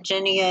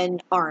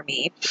Carthaginian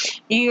army.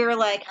 You're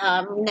like,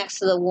 next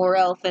to the war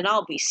elephant.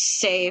 I'll be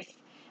safe.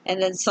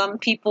 And then some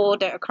people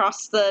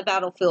across the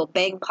battlefield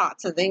bang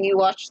pots, and then you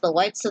watch the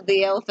whites of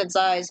the elephant's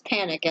eyes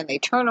panic, and they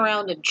turn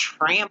around and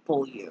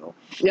trample you.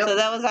 Yep. So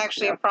that was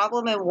actually a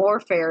problem in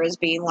warfare, is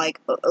being like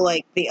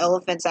the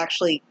elephants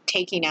actually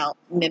taking out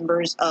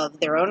members of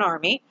their own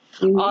army.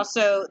 Mhm.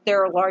 Also,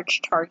 there are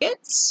large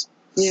targets.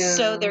 Yeah.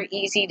 So they're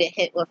easy to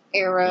hit with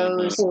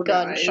arrows, Poor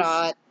guys.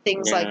 gunshot,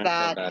 things Yeah, like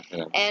that. feel bad for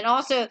them. And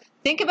also,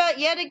 think about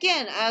yet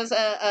again as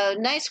a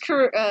nice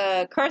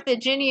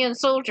Carthaginian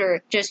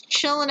soldier just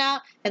chilling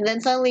out, and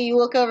then suddenly you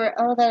look over,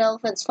 oh, that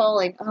elephant's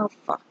falling. Oh,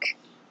 fuck.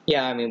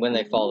 Yeah, I mean, when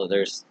they fall,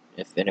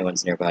 if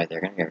anyone's nearby,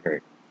 they're gonna get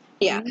hurt.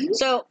 Yeah. Mhm.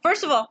 So,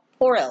 first of all,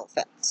 poor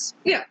elephants.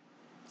 Yeah.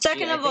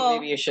 Second I of think all,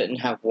 maybe you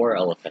shouldn't have war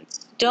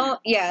elephants.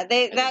 I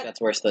think that's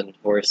worse than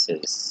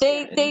horses.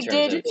 They in terms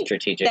did- of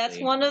strategically. that's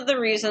one of the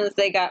reasons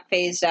they got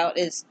phased out,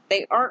 is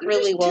they aren't They're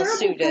really just well terrible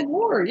suited. for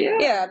war, yeah.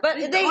 Yeah, but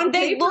On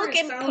they paper, look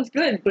it sounds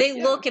good, but they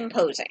yeah. look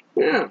imposing.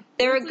 Yeah.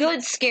 They're a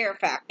good scare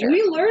factor.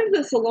 We learned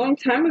this a long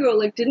time ago.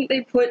 Like, didn't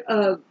they put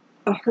a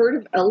herd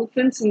of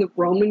elephants in the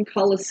Roman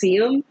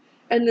Colosseum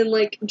and then,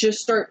 like, just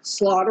start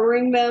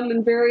slaughtering them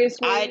in various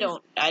ways?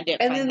 I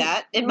didn't And find then-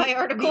 that in my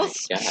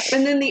articles. God.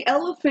 And then the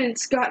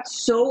elephants got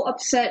so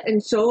upset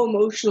and so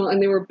emotional,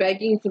 and they were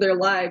begging for their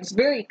lives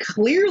very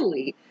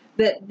clearly,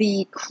 that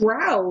the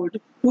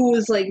crowd who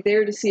was, like,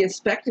 there to see a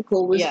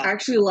spectacle was Yeah.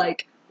 actually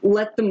like,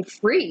 let them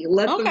free,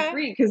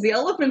 Okay. because the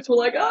elephants were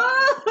like,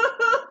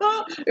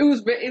 ah! It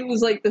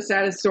was like the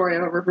saddest story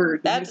I've ever heard.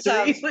 in That history.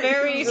 sounds Like, it was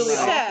very really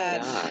awful.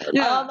 sad. God.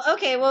 Yeah.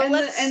 Okay, well, and,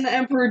 let's the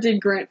emperor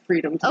did grant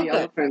freedom to Oh, the good.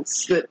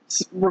 elephants that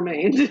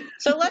remained.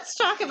 so let's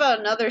talk about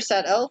another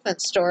sad elephant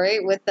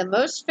story with the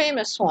most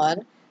famous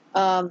one.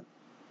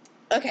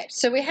 Okay,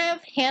 so we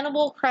have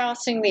Hannibal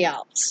crossing the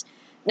Alps.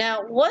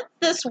 Now, what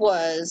this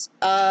was,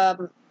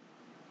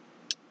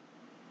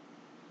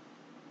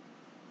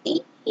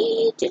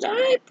 did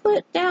I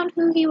put down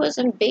who he was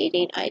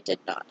invading? I did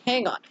not.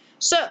 Hang on.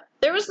 So,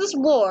 there was this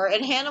war,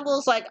 and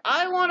Hannibal's like,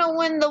 I want to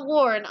win the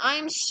war, and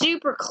I'm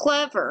super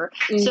clever,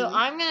 so Mhm.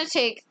 I'm going to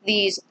take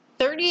these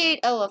 38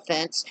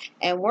 elephants,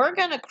 and we're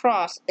going to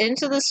cross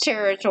into this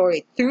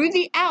territory through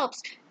the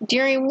Alps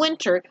during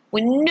winter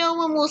when no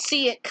one will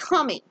see it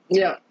coming.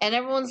 Yeah. And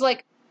everyone's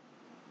like,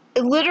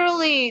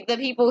 literally, the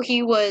people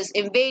he was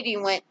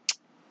invading went,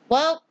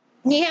 well,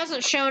 he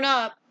hasn't shown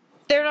up.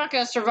 They're not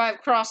going to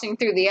survive crossing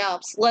through the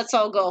Alps. Let's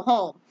all go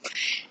home.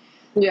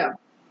 Yeah.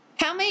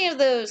 How many of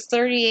those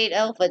 38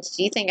 elephants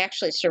do you think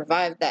actually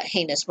survived that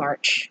heinous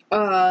march?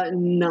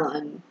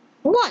 None.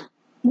 One.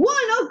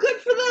 Oh, good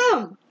for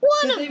them.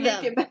 One Did of they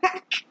them. make it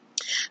back?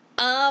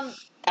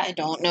 I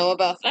don't know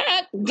about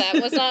that. That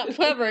was not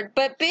covered.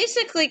 But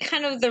basically,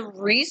 kind of the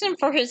reason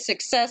for his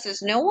success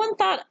is no one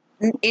thought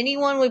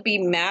anyone would be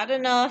mad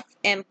enough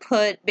and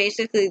put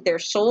basically their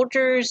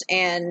soldiers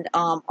and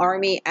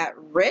army at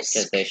risk.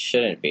 Because they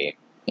shouldn't be.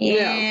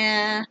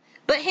 Yeah.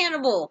 But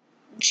Hannibal,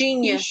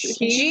 genius.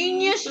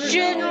 Genius No.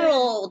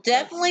 general.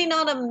 Definitely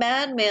not a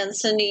madman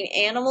sending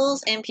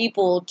animals and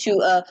people to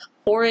a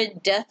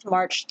horrid death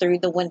march through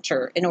the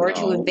winter in order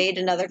to No. invade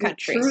another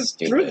country. Through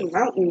Stupid. the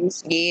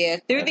mountains. Yeah,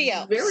 through the It's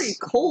Alps. very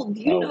cold.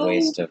 Do you A know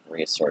waste of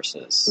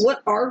resources.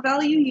 what R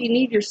value you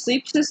need your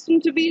sleep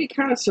system to be to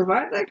kind of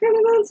survive that kind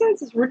of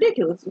nonsense? It's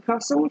ridiculous. It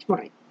costs so much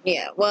money.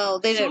 Yeah, well,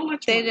 they So didn't.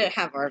 much They money. didn't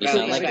have our You sound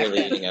values like back you're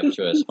then. leading up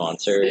to a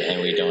sponsor,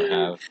 and we don't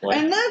have one.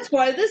 And that's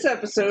why this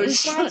episode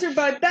is sponsored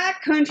by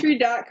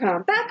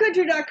Backcountry.com.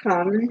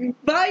 Backcountry.com. You can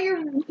buy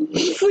your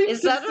sleep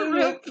Is that a system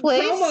real with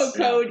place? promo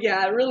code.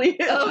 Yeah, it really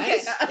is.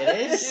 Okay.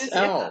 It is?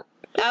 Yeah.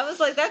 Oh. I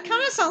was like, that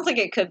kind of sounds like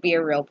it could be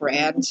a real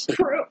brand.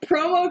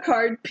 Promo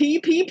card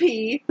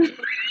PPP.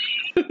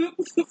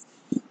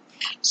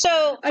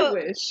 So, I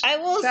wish. I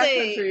will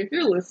say, Backcountry, if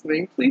you're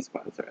listening, please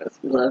sponsor us.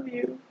 We love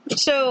you.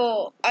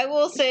 so I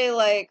will say,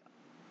 like,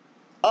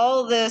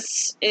 all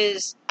this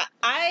is.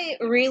 I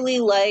really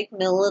like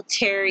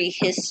military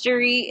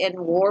history and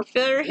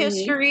warfare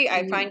history.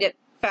 I mhm. find it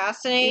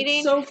fascinating.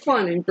 It's so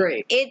fun and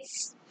great.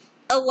 It's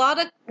a lot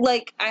of,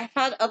 like, I've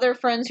had other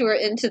friends who are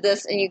into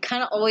this, and you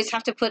kind of always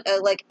have to put a,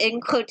 like,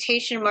 in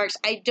quotation marks,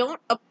 I don't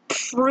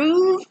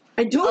approve.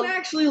 I don't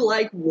actually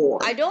like war.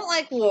 I don't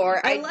like war.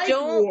 I like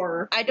don't.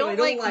 war. I but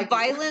don't like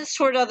violence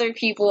toward other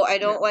people. I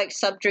don't like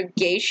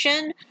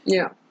subjugation.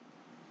 Yeah.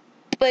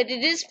 But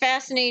it is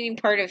fascinating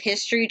part of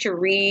history to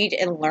read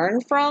and learn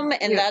from,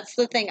 and Yeah. that's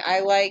the thing I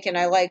like, and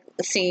I like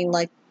seeing,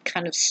 like,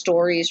 kind of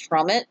stories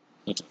from it.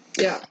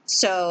 Yeah.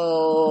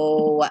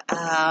 So,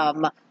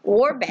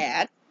 war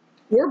bad.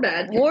 War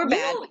bad. War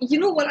bad. You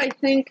know what I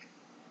think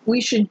we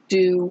should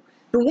do?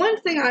 The one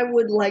thing I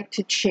would like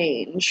to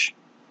change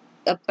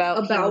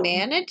About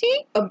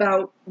humanity?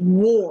 about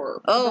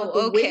war. Oh, about the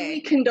okay. way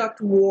we conduct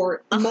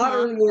war, Uh-huh.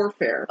 modern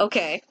warfare,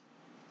 Okay.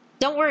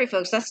 Don't worry,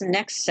 folks. That's the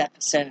next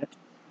episode.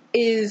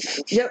 is,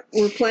 yep,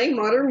 we're playing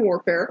Modern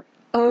Warfare.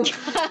 We're going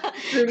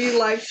to be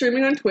live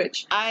streaming on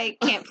Twitch. I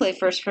can't play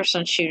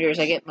first-person shooters.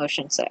 I get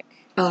motion sick.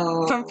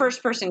 From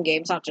first-person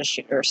games, not just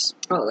shooters.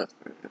 Oh, that's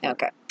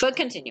Okay. But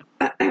continue.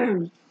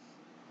 fine.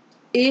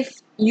 If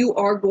you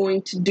are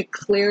going to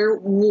declare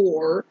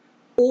war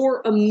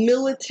or a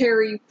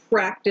military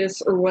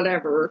practice or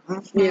whatever,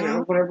 you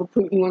know, whatever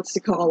Putin wants to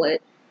call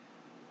it,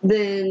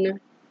 then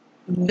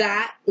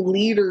that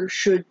leader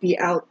should be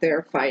out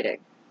there fighting.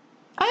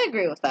 I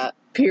agree with that.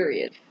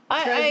 Period.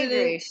 I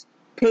agree.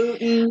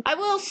 Putin, I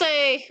will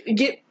say,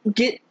 get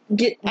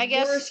I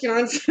guess- Boris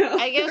Johnson out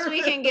I guess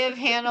we there. can give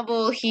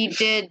Hannibal, he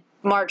did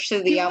march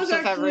through the He Alps was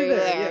with actually everyone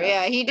there, there.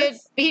 yeah. Yeah, he did.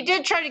 He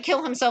did try to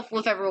kill himself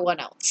with everyone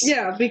else.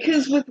 Yeah,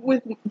 because with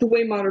the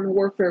way modern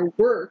warfare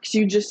works,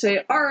 you just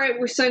say, "All right,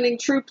 we're sending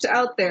troops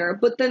out there,"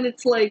 but then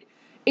it's like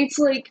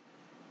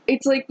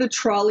the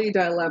trolley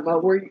dilemma,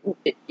 where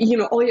you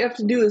know all you have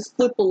to do is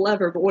flip a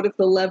lever. But what if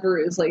the lever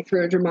is like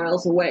 300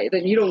 miles away?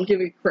 Then you don't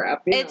give a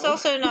crap. You It's know?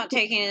 also not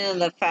taking into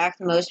the fact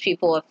most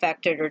people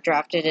affected or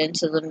drafted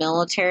into the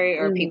military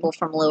are Mhm. people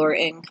from lower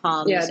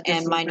incomes Yeah,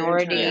 and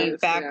minority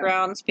disenfranchised,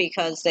 backgrounds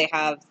because they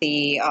have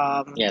the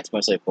Yeah, it's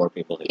mostly poor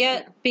people who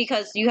yeah,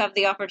 because you have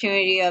the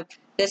opportunity of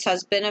this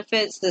has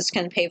benefits, this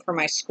can pay for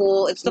my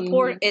school. It's the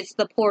poor. Mhm. It's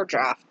the poor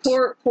draft.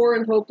 poor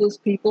and hopeless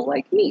people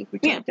like me who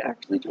Yeah. tried to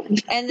actually join.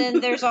 And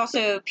then there's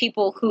also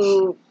people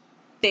who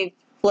they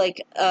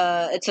like.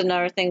 It's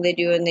another thing they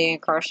do in the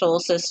carceral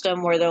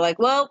system where they're like,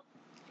 well,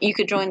 you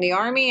could join the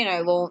army and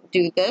I won't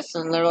do this,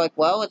 and they're like,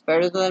 well, it's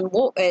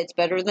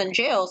better than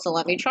jail, so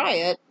let me try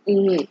it.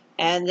 Mhm.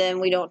 And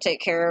then we don't take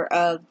care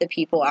of the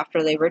people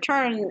after they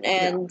return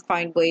and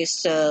find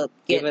ways to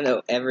get even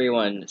though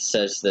everyone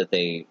says that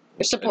they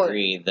support.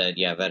 agree that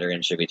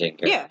veterans should be taken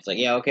care Yeah. of. It's like,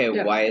 okay,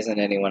 Yeah. why isn't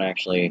anyone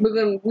actually But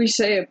then we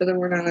say it, but then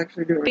we're not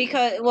actually doing it.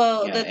 Because,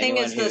 well, yeah, the thing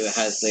anyone is who this.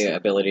 has the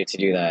ability to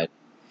do that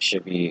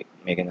should be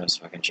making those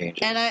fucking changes.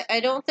 And I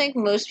don't think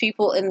most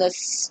people in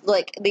this,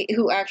 like,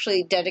 who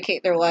actually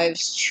dedicate their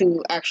lives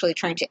to actually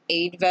trying to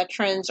aid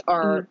veterans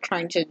are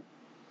trying to.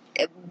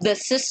 The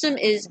system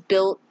is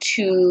built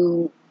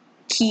to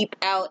keep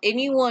out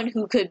anyone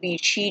who could be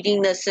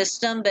cheating the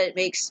system, but it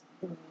makes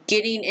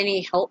getting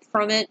any help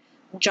from it,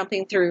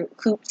 jumping through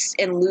hoops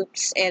and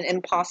loops and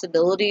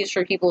impossibilities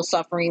for people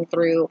suffering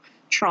through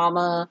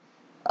trauma,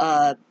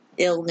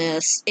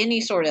 illness,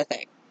 any sort of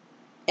thing.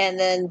 And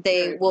then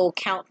they Right. will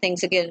count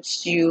things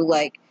against you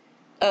like,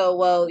 oh,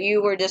 well,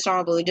 you were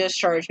dishonorably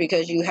discharged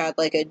because you had,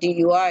 like, a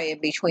DUI in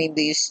between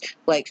these,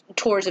 like,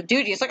 tours of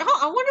duty. It's like, oh,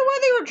 I wonder why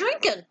they were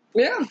drinking.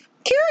 Yeah.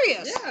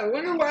 Curious. Yeah, I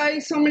wonder why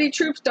so many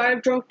troops die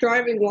of drunk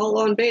driving while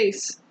on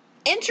base.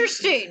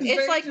 Interesting. Very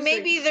It's like interesting.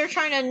 maybe they're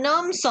trying to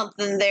numb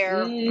something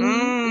there.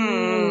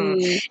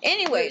 Mm. But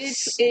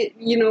Anyways.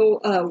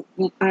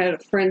 I had a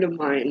friend of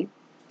mine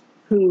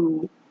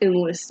who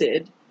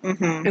enlisted,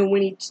 Mm-hmm. and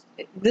when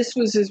this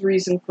was his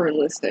reason for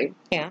enlisting.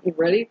 Yeah. You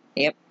ready?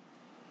 Yep.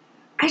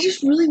 I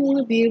just really want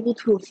to be able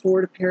to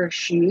afford a pair of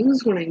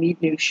shoes when I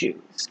need new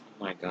shoes. Oh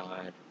my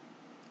god.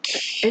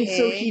 And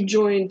so he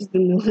joined the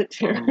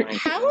military. Oh my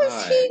How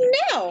is he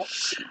now?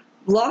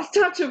 Lost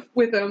touch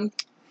with him.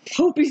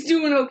 Hope he's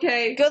doing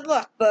okay. Good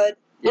luck, bud.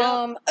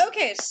 Yeah.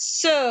 Okay,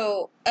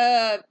 so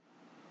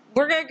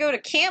we're gonna go to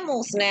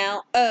camels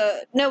now.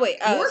 No wait.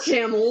 War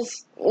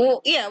camels.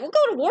 Well, yeah, we'll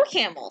go to war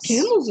camels.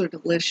 Camels are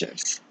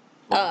delicious.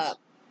 Uh,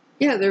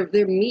 Yeah, their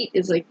meat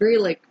is like very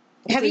like.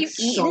 have like you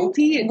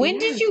salty eaten? and- When yeah,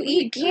 did it's you really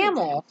eat good.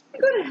 camel? You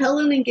go to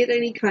Helen and get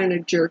any kind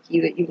of jerky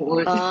that you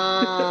want.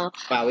 Wow,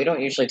 we don't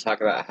usually talk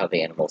about how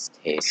the animals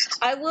taste.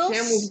 I will.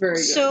 Camel's very good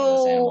on this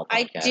So animal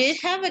I podcast. did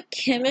have a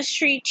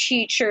chemistry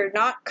teacher,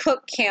 not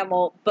cook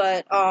camel,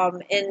 but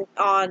on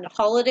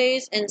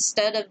holidays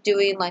instead of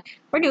doing like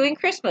we're doing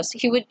Christmas,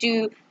 he would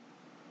do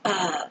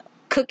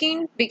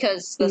cooking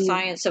because the Mm.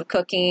 science of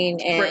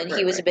cooking, and Right,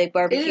 he was a right. big It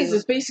barbecue. is.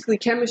 It's basically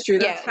chemistry.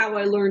 That's Yeah. how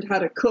I learned how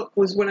to cook.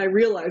 Was when I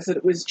realized that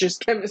it was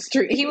just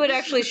chemistry. He would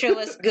actually show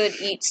us good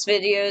eats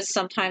videos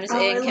sometimes Oh,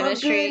 I in love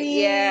chemistry. good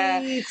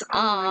Yeah. eats. Oh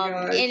my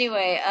gosh.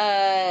 Anyway,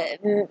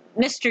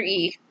 Mr.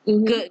 E,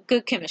 Mhm.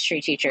 good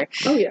chemistry teacher.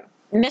 Oh yeah.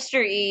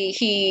 Mr. E,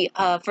 he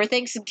for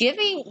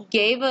Thanksgiving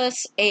gave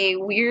us a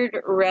weird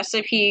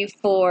recipe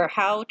for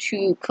how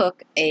to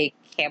cook a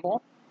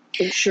camel.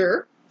 I'm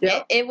sure.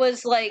 Yep. It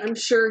was like I'm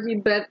sure he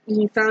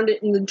found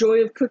it in the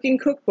Joy of Cooking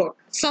cookbook.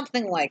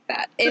 something like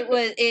that.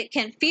 It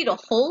can feed a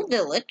whole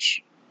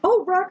village.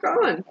 Oh, rock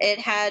on.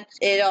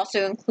 It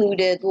also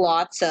included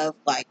lots of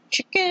like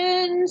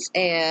chickens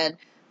and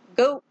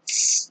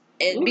goats.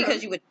 Okay.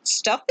 Because you would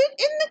stuff it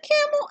in the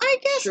camel, I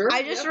guess. Sure,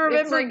 I just yep.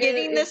 remember It's like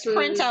getting this it's a-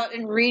 printout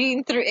and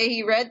reading through.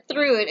 He read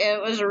through it, and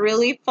it was a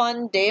really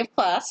fun day of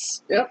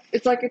class. Yep.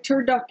 It's like a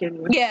turducken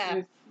with, Yeah.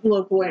 with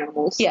local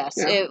animals. Yes,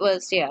 Yeah. it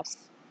was. Yes,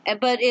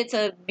 but it's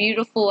a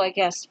beautiful, I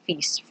guess,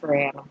 feast for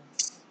animals.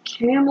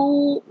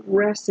 Camel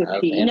recipe.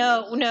 Okay.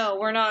 No,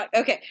 we're not.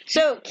 Okay,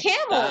 so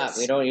camels.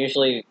 We don't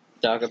usually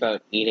talk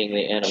about eating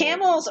the animals.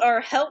 Camels are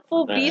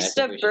helpful No, I beasts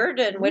think of we should-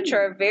 burden, which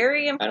are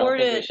very I don't think we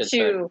important should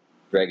to.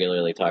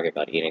 regularly talk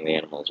about eating the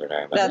animals or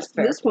not. That's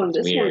fair. This one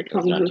It's weird,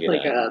 comes let's not with do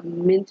like that. a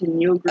mint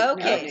and yogurt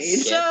Okay,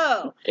 marinade.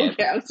 so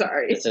Okay, I'm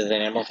sorry. This is an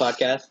animal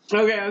podcast.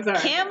 Okay, I'm sorry.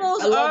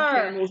 Camels I love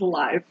are- camels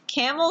alive.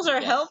 camels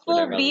are Yes, helpful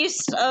whatever.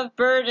 beasts of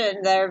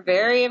burden. They're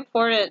very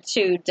important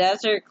to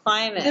desert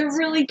climates. They're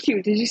really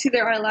cute. Did you see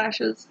their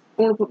eyelashes?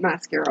 I want to put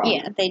mascara on.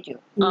 Yeah, they do.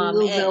 Little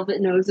and-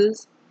 velvet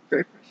noses.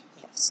 Very precious.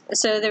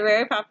 So they're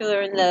very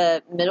popular in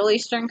the Middle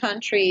Eastern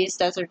countries,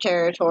 desert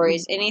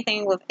territories,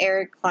 anything with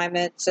arid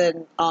climates,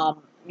 and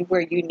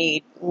where you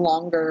need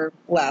longer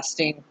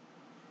lasting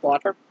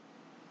water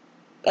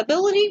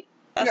ability.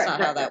 That's Right, not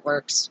right, how that right.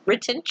 works.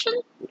 Retention?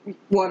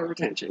 Water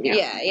retention,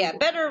 yeah. Yeah.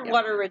 Better Yeah.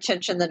 water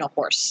retention than a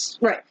horse.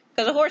 Right.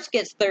 Because a horse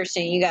gets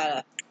thirsty, and you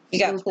gotta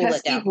Those cool it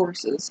pesky down.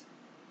 horses.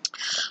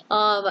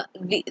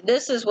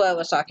 This is what I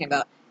was talking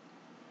about.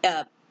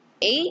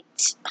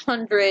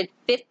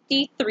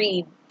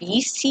 853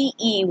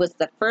 BCE was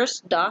the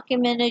first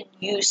documented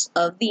use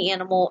of the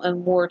animal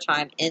in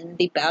wartime in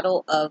the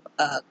Battle of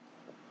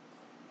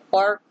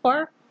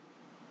Qarqar.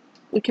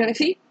 Can I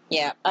see?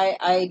 Yeah,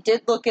 I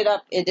did look it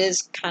up. It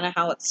is kind of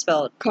how it's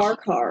spelled.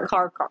 Qarqar.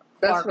 Qarqar.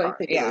 That's what I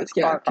think it is.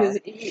 Yeah, Qarqar. because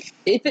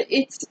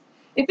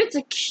if it's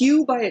a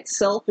Q by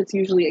itself, it's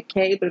usually a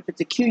K. But if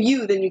it's a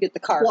QU, then you get the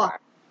Qarqar. qua.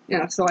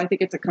 Yeah, so I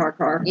think it's a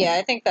Qarqar. Yeah,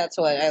 I think that's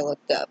what I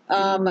looked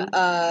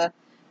up.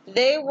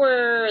 They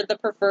were the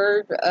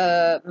preferred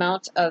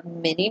mount of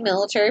many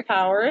military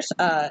powers.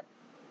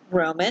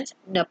 Romans,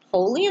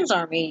 Napoleon's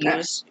army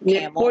used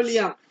camels.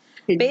 Napoleon.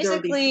 His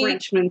Basically- dirty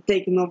Frenchman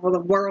taking over the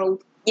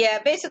world. Yeah,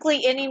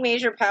 basically any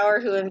major power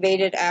who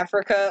invaded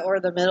Africa or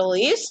the Middle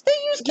East, they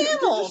used They're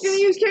camels. just going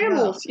to use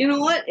camels. You know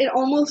what? It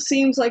almost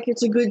seems like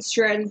it's a good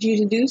strategy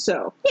to do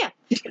so.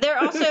 They're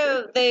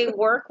also they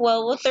work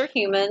well with their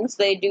humans.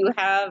 They do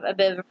have a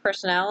bit of a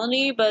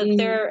personality, but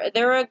Mhm.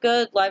 they're a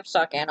good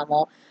livestock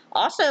animal.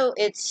 Also,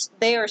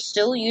 they are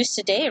still used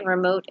today in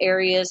remote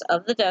areas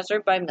of the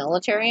desert by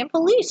military and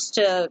police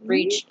to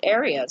reach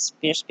areas,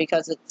 just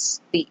because it's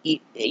the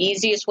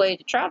easiest way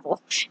to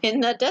travel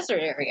in the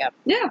desert area.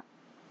 Yeah.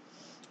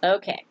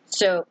 Okay,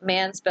 so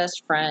man's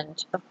best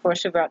friend. Of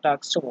course, we brought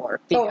dogs to war.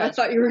 Oh, I because-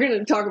 thought you were going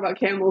to talk about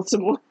camels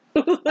some more.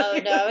 Oh,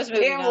 no, I was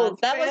moving on.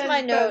 That was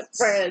my man's notes. best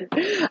friend.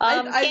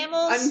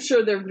 Camels- I'm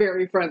sure they're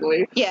very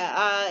friendly.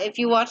 Yeah, if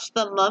you watch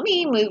the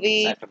Mummy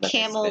movie, Aside from the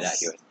camels. spit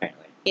at you,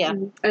 apparently. Yeah.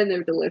 And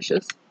they're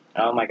delicious.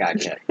 Oh my god,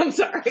 kid. I'm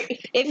sorry.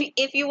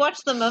 If you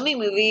watch the Mummy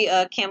movie,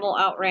 a camel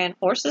outran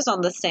horses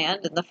on the sand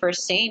in the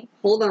first scene.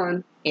 Hold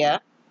on. Yeah,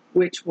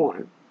 Which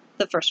one?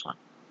 the first one.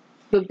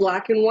 The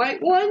black and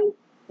white one?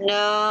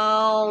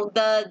 No,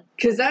 the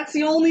Because that's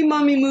the only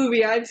mummy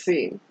movie I've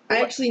seen.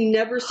 I actually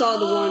never saw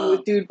the one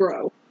with Dude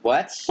Bro.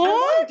 What?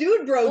 I love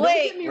Dude Bro. Don't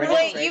Wait, get me Brendan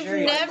wrong. wait, Fraser, you've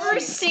you never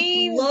love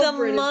seen Love the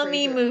Brendan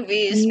Mummy Fraser.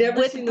 movies Never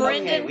with seen the Okay,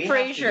 Brendan we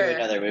have to do Fraser?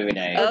 another movie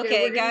night. Okay,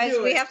 Okay, we're gonna guys,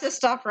 do we it. have to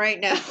stop right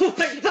now. Oh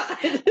my god.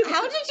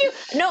 How did you?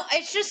 No,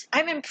 it's just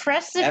I'm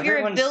impressed with your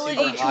Everyone's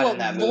ability super hot to in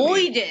that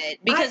avoid it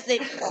because they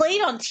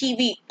played on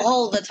TV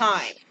all the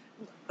time.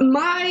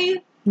 My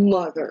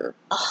mother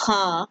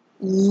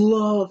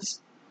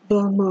loves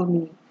The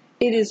Mummy.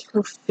 It is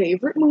her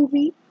favorite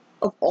movie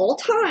of all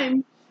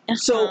time.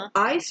 So Uh-huh.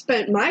 I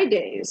spent my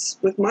days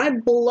with my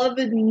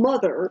beloved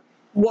mother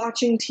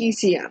watching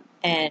TCM.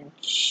 And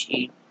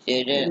she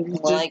didn't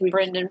Just like we-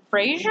 Brendan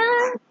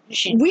Fraser.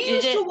 She We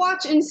didn't. used to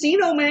watch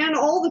Encino Man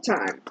all the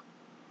time.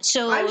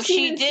 So I've she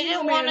seen Encino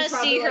didn't Man want to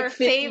probably see like her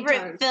 50 favorite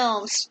times.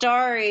 film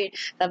starring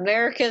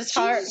America's She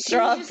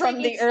heartthrob just from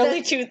like, the it's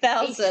early the-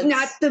 2000s. It's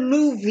not the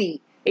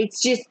movie.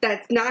 It's just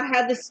that's not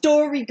how the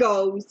story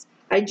goes.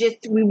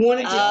 We want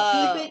to just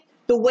Oh. keep it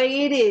the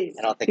way it is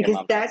I don't think your because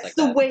mom talks that's like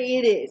the that. way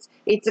it is.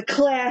 It's a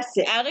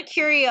classic. Out of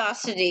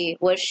curiosity,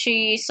 was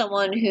she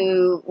someone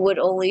who would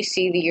only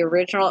see the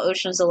original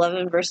Ocean's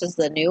 11 versus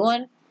the new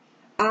one?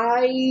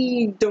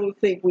 I don't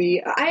think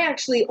I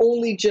actually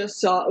only just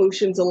saw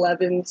Ocean's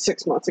 11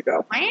 6 months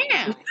ago.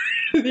 Wow.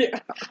 Yeah.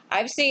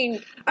 I've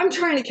seen I'm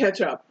trying to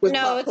catch up with No,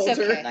 pop it's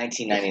culture. okay.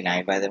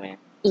 1999, by the way.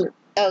 When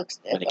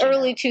it came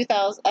early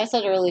 2000s. I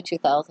said early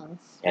 2000s.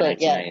 Yeah, But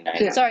yeah. 1999.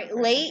 Yeah. Sorry,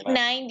 late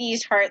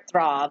 90s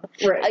heartthrob.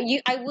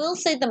 Right. I will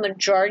say the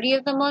majority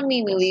of the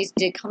Mummy movies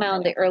did come out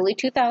in the early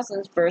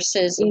 2000s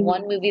versus Mhm.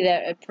 one movie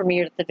that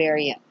premiered at the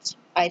very end.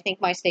 I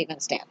think my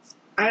statement stands.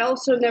 I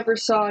also never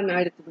saw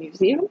Night at the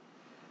Museum.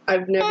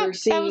 I've never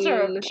seen Those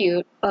are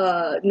cute.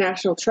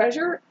 National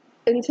Treasure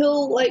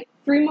until like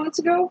 3 months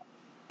ago.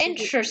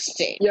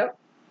 Interesting. Yep.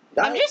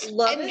 I'm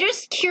love it.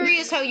 just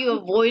curious how you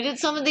avoided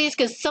some of these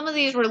because some of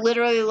these were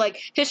literally like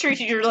history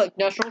teacher like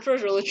National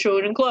Treasure. Let's show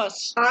it in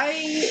class.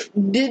 I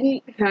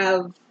didn't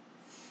have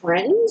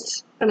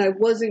friends, and I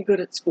wasn't good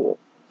at school.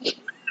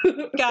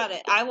 Got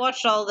it. I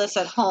watched all this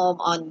at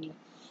home on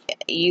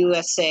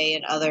USA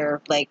and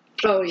other like.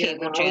 Oh yeah,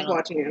 Cable no, I was channel.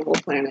 watching Animal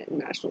Planet and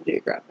National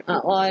Geographic.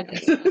 Well, I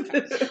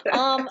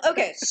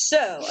okay,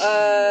 so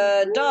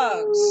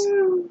dogs.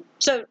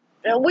 So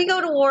we go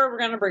to war. We're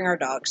gonna bring our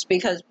dogs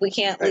because we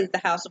can't leave the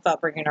house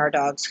without bringing our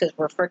dogs because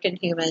we're freaking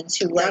humans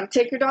who Gotta like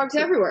take your dogs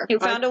everywhere. who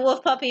found a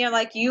wolf puppy and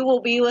like you will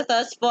be with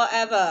us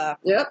forever.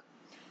 Yep.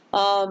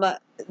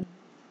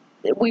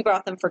 We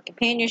brought them for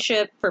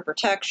companionship, for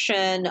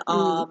protection.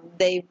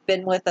 They've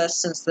been with us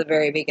since the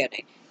very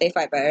beginning. They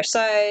fight by our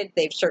side.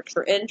 They've searched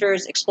for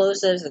injuries,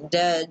 explosives, and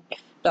dead.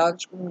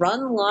 Dogs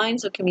run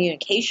lines of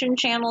communication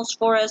channels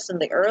for us in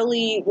the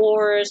early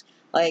wars.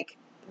 Like,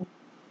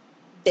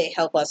 they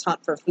help us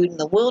hunt for food in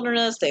the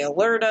wilderness. They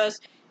alert us.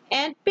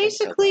 And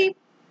basically,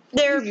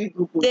 they're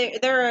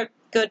a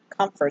good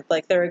comfort.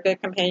 Like, they're a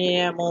good companion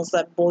animals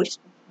that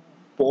voiced.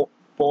 What?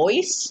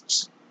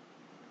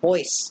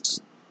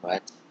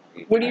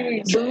 What do you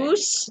mean?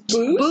 Boost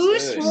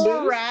Boost?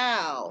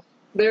 morale.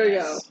 There you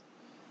Yes.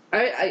 go.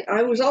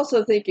 I was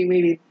also thinking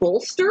maybe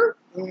bolster.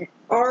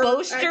 Our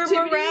Bolster activities?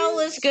 morale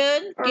is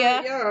good. Or-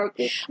 Yeah. yeah.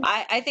 Okay.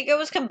 I think I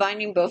was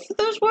combining both of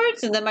those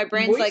words, and then my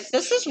brain's like, Voice.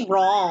 this is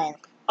wrong.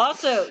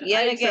 Also,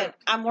 yet I again,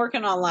 accept. I'm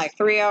working on like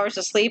 3 hours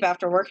of sleep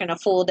after working a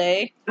full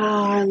day.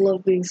 I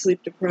love being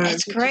sleep deprived.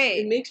 It's great.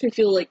 It makes me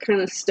feel like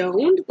kind of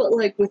stoned, but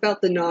like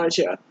without the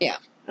nausea. Yeah.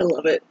 I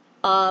love it.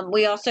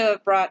 We also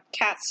have brought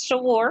cats to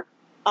war,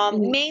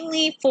 Mhm.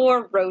 mainly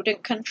for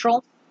rodent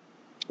control.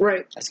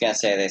 Right. I was gonna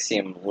say they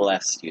seem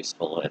less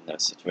useful in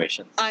those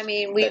situations. I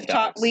mean, The we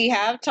dogs.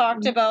 have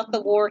talked about the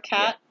war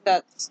cat.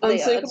 That's the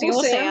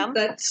Unsinkable Sam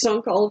that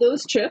sunk all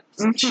those ships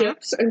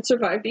Mhm. and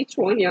survived each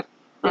one. Yep.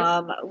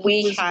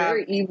 We He was have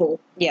very evil.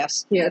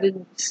 yes, He had a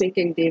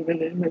sinking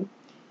demon in him.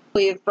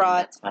 we've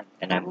brought That's fine.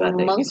 And I'm glad that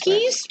he's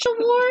monkeys to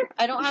war.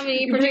 I don't have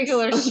any You bring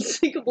particulars.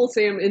 Unsinkable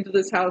Sam into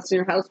this house, and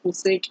your house will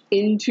sink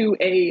into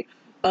a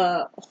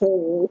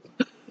hole,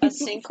 A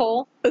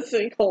sinkhole. a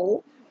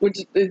sinkhole, which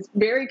is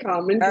very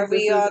common. 'cause Are we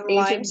this is on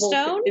ancient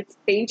limestone? It's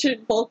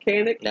ancient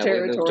volcanic fine. No, we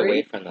moved away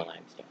territory. from the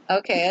limestone.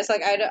 Okay, it's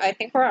like I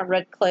think we're on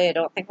red clay. I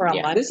don't think we're on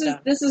Yeah. limestone.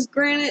 This is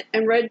granite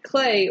and red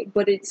clay,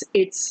 but it's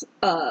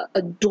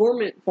a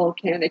dormant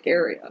volcanic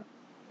area.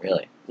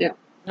 Really?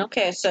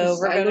 Okay, so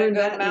we're I gonna learned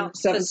go that in Mount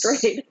 7th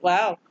grade.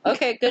 Wow.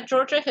 Okay, good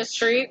Georgia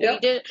history. We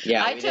Yep. did.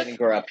 Yeah, I we took- didn't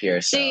grow up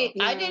here, so See,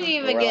 I didn't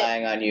even we're get.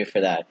 relying on you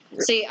for that.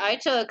 See, I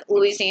took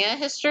Louisiana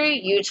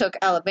history. You took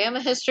Alabama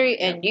history,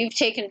 and you've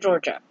taken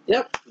Georgia.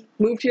 Yep.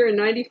 Moved here in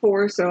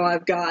 '94, so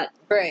I've got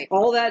Great.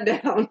 all that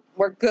down.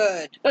 We're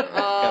good.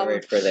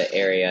 Covered for the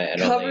area,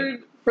 and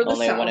Covered for the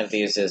only South. one of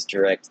these is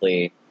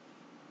directly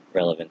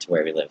relevant to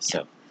where we live.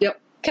 So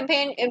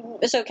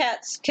So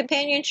cats,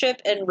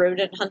 companionship, and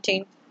rodent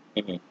hunting.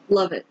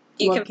 Love it.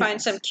 You Love can find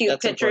cats. some cute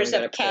That's pictures important, of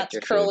gotta protect cats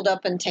your curled food.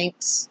 up in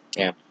tanks.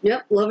 Yep.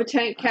 Love a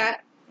tank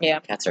cat.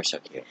 cats are so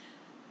cute.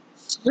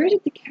 Where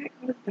did the cat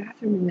go to the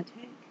bathroom in the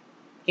tank?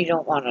 You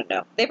don't want to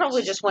know. They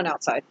probably just went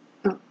outside.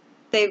 Oh.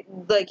 They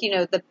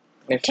the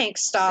If tank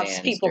stops.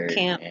 Sands, People dirt,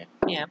 can't.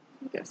 yeah.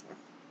 I guess.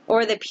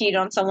 Or they peed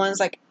on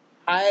someone's like,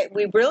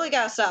 we really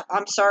gotta stop.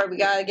 I'm sorry, we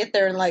gotta get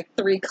there in like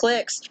 3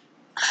 clicks.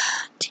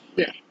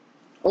 Yeah.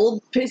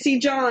 Old Pissy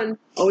John,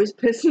 always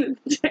pissing in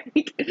the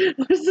tank.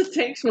 What does the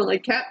tank smell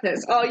like? Cat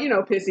piss. Oh, you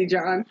know Pissy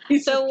John.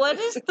 So what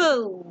is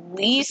the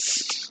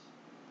least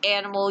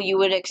animal you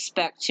would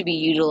expect to be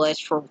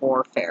utilized for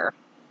warfare?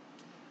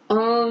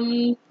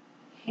 Hamsters.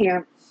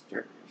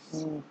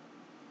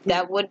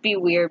 That would be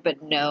weird,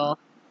 but no.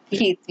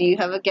 Heath, do you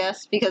have a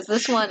guess? Because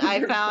this one I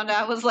found,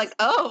 I was like,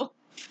 oh.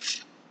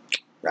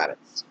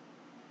 Rabbits.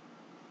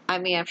 I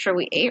mean, I'm sure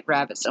we ate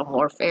rabbits in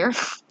warfare.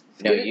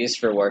 No, used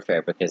for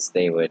warfare because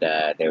they would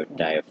die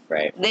of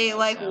fright. They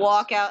like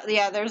walk out.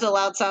 Yeah, there's a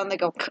loud sound. They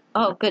go,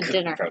 "Oh, good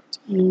dinner.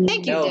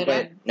 Thank you,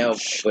 dinner."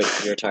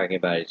 What you're talking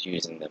about is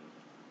using them,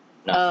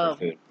 not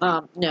for food.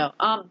 No,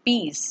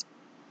 bees.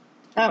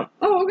 Oh,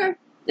 okay.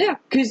 Yeah,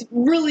 because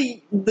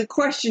really, the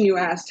question you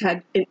asked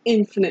had an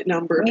infinite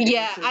number of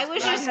Yeah, answers. I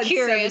was just had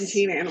curious.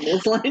 17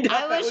 animals lined up.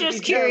 I was That would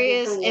just be terrible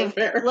curious for if,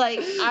 warfare. like,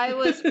 I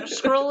was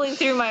scrolling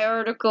through my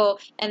article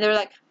and they're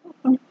like,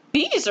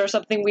 bees or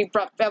something we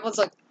brought. I was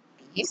like,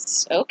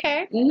 bees?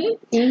 Okay.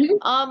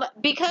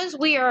 Because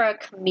we are a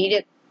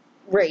comedic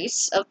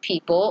race of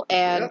people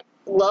and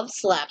love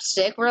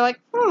slapstick, we're like,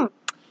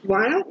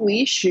 Why don't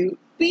we shoot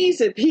bees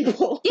at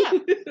people? Yeah.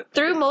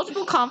 Through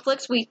multiple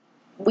conflicts, we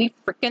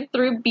freaking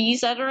threw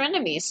bees at our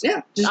enemies.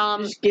 Yeah,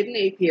 just get an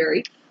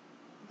apiary,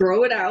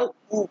 grow it out.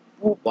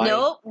 Why?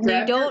 Nope,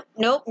 Grab you don't.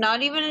 Nope,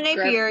 not even an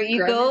apiary.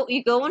 You go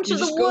into the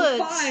just go woods.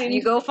 find.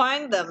 You go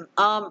find them.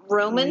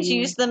 Romans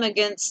used them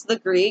against the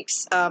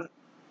Greeks.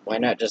 Why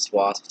not just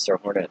wasps or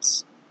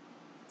hornets?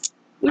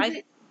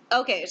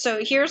 Okay, so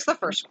here's the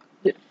first one.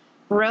 Yeah.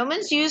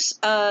 Romans used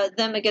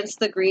them against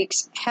the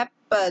Greeks.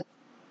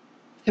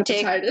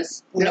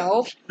 Hepatitis.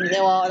 No,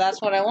 well,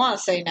 that's what I want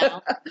to say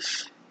now.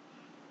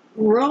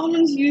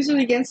 Romans use it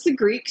against the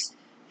Greeks.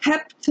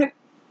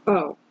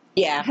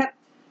 Yeah.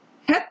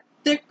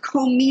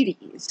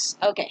 Heptacomedes.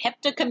 Okay,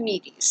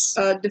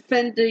 Heptacomedes.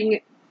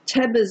 Defending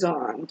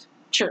Trebizond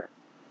Sure.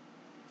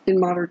 in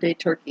modern-day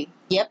Turkey.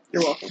 Yep.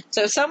 You're welcome.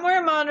 So somewhere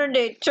in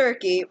modern-day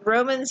Turkey,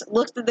 Romans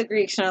looked at the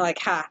Greeks and are like,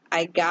 ha,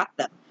 I got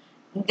them.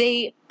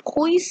 They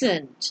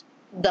poisoned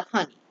the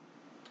honey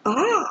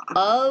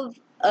of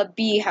a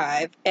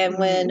beehive, and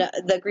when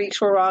the Greeks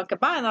were all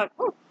combined, they're like,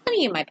 oh,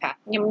 honey in my path.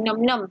 Yum,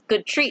 yum, yum,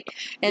 good treat.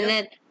 And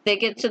then they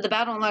get to the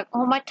battle and like,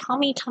 oh, my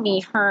tummy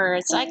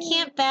hurts. I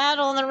can't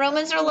battle. And the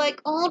Romans are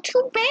like, oh,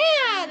 too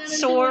bad.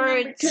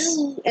 Swords.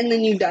 And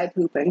then you die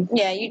pooping.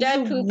 Yeah, you die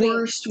the pooping.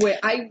 Worst way.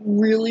 I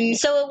really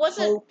So it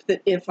wasn't. hope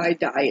that if I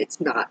die,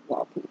 it's not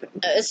while pooping.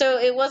 So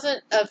it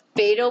wasn't a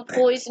fatal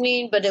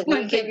poisoning, but it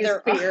My weakened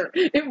biggest their. fear.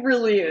 It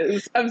really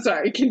is. I'm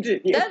sorry.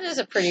 Continue. That is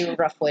a pretty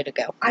rough way to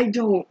go. I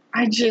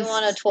just. You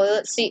want a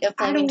toilet seat, a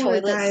I flaming don't want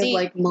to toilet die of seat.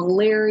 like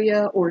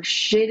malaria or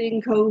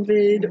shitting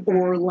COVID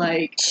or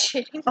like.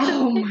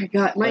 Oh my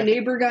god. My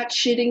neighbor got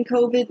shitting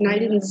COVID and I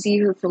didn't see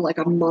her for like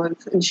a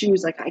month and she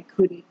was like, I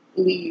couldn't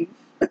leave.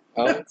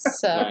 Oh my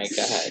Sucks.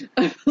 god.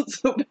 I felt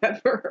so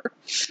bad for her.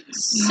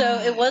 So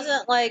it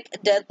wasn't like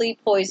deadly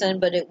poison,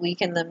 but it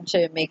weakened them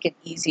to make it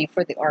easy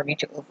for the army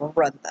to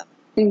overrun them.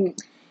 Mhm.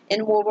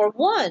 In World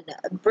War I,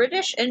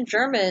 British and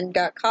German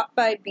got caught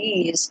by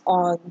bees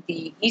on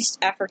the East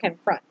African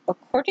front.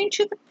 According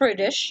to the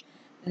British,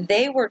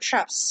 they were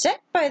traps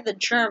set by the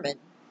German,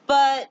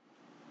 but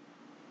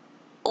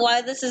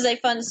why this is a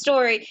fun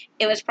story,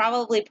 it was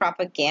probably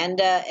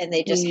propaganda and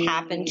they just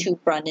happened to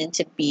run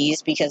into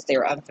bees because they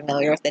were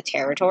unfamiliar with the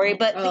territory.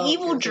 But the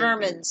evil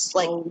Germans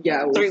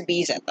threw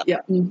bees at them. Yeah.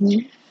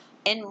 Mm-hmm.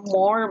 And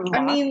more.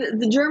 I mean,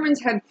 the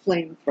Germans had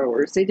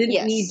flamethrowers. They didn't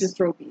Yes. need to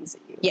throw bees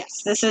at you.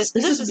 Yes, this is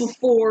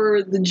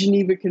before the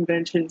Geneva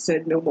Convention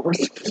said no more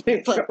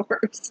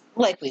flamethrowers.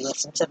 like we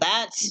listened to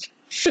that.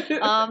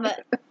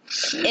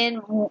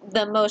 In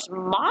the most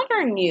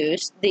modern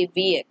use, the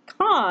Viet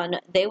Cong,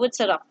 they would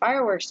set off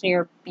fireworks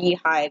near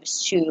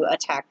beehives to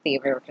attack the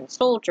American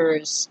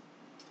soldiers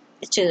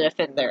to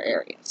defend their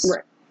areas.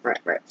 Right.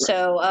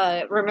 So,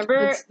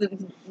 remember...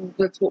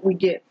 That's what we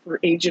get for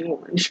Agent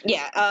Orange.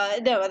 Yeah,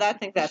 no, I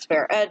think that's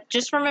fair.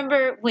 Just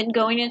remember, when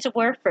going into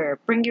warfare,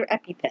 bring your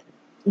EpiPen.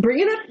 Bring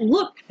it up.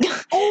 Look.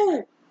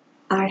 Oh,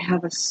 I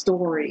have a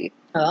story.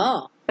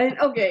 Oh. And,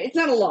 okay, it's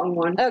not a long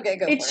one. Okay,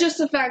 go It's for just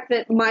the fact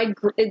that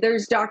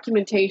there's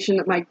documentation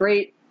that my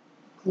great,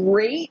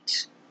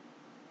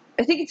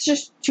 I think it's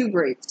just 2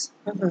 greats,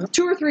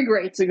 2 or 3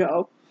 greats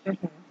ago,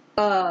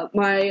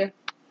 my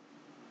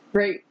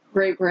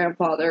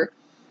great-great-grandfather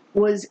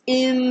was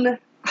in,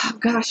 oh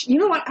gosh, you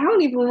know what? I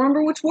don't even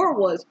remember which war it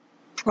was.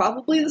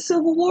 Probably the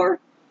Civil War?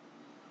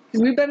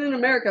 Because we've been in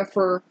America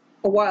for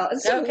a while. The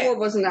Civil War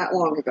wasn't that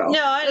long ago. No,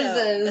 I It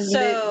know. was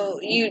So,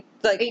 you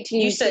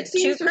said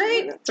 2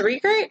 greats? 3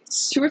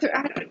 greats? 2 or 3.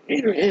 I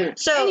don't.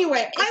 So,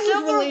 anyway, I was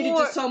Civil related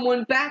War- to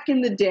someone back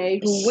in the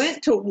day who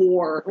went to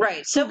war.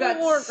 Right, Civil got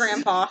War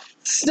grandpa.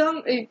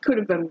 Stung. It could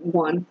have been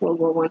World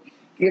War I.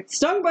 He gets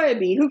stung by a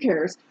bee. Who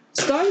cares?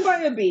 Stung by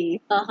a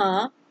bee.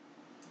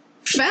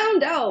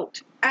 Found out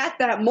at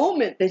that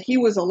moment that he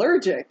was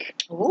allergic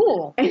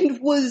Ooh. and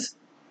was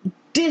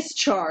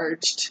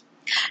discharged.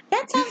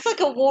 That sounds like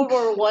a World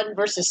War One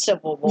versus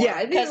Civil War. Yeah, I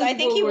think because it was I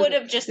think he World War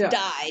would have just yeah.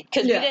 died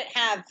because Yeah. we didn't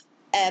have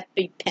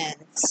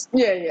EpiPens.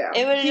 Yeah.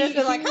 It would have just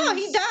been like, oh,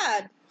 was- he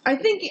died. I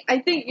think,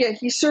 yeah,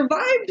 he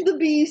survived the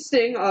bee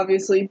sting,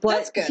 obviously,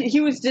 That's but good. he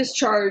was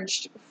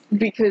discharged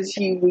because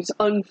he was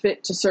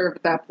unfit to serve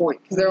at that point.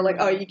 Because they're like,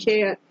 oh, you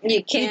can't,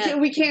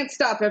 we can't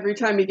stop every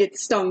time you get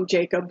stung,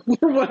 Jacob,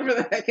 or whatever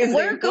the heck his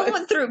We're name going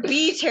was. through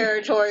bee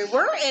territory.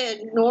 We're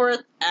in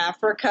North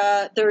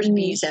Africa. There's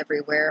bees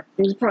everywhere.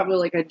 He's probably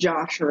like a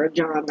Josh or a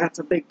John. That's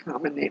a big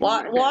common name. in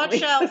my Watch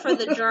family. out for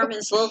the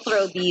Germans. They'll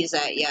throw bees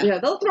at you. Yeah,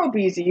 they'll throw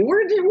bees at you.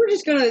 We're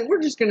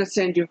just gonna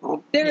send you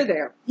home. They're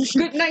there.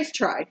 Good, nice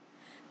try.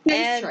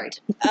 Nice And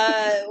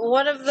try.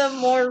 one of the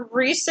more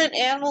recent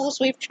animals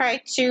we've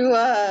tried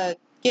to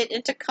get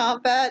into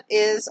combat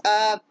is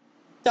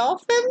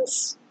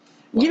dolphins.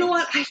 You know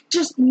what? I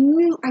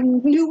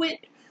knew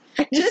it.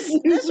 I This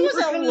knew was we were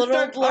a gonna little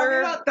start talking blur.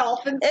 about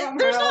dolphins somehow.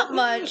 There's not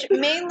much.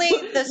 Mainly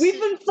the. We've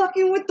been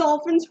fucking with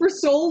dolphins for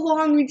so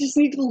long. We just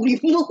need to leave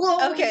them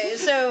alone. Okay,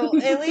 so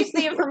at least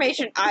the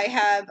information I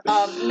have,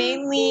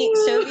 mainly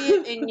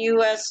Soviet and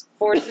U.S.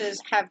 forces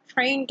have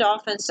trained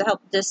dolphins to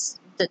help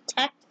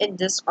detect and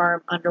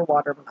disarm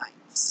underwater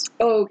mines.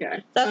 Oh,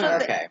 okay. That's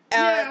what Okay.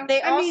 Yeah,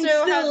 they I mean,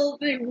 also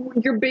still,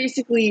 you're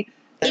basically.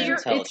 They're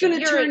It's going to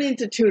intelligent. turn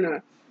into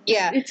tuna.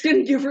 yeah. It's going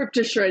to get ripped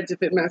to shreds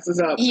if it messes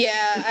up.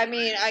 Yeah, I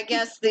mean, I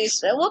guess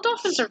these. Well,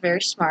 dolphins are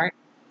very smart.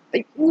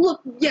 Like,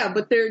 look, yeah,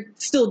 but they're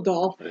still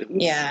dolphins.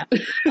 Yeah.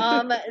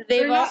 They're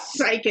They've not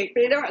also. psychic.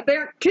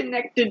 They're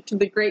connected to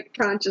the great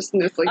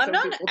consciousness. Like I'm some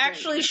not people think.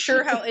 actually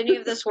sure how any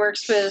of this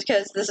works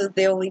because this is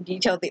the only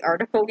detail the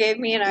article gave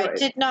me, and I Right.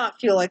 did not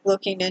feel like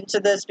looking into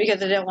this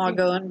because I didn't want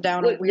to go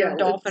down a Yeah, weird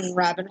dolphin let's-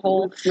 rabbit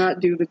hole. Let's not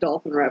do the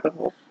dolphin rabbit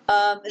hole.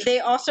 They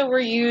also were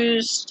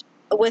used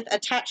with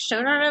attached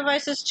sonar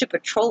devices to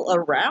patrol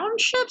around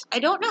ships. I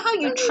don't know how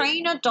you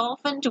train a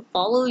dolphin to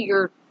follow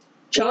your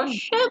Chum.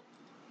 ship,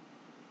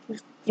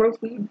 Throw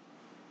food.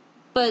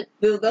 but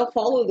They'll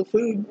follow the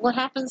food. what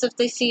happens if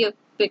they see a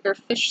bigger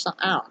fish?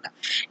 I don't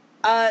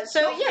know.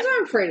 So Dolphins yeah,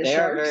 aren't afraid of They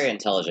are sharks. very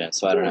intelligent,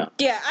 so I don't know.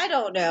 yeah, I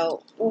don't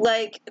know.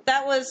 Like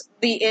that was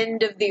the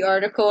end of the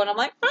article, and I'm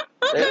like,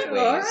 There's All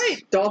ways. right,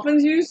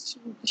 dolphins use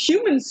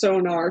human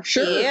sonar.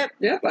 Sure.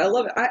 Yep. I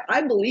love it.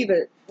 I believe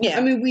it. yeah.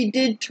 I mean, we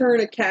did turn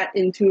a cat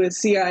into a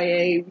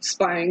CIA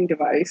spying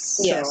device.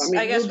 Yes, So, I mean,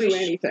 I guess we'll do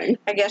we anything.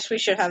 I guess we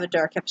should have a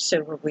dark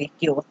episode where we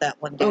deal with that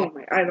one day. Oh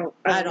my! I don't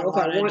know if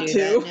I wanna want do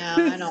to. that.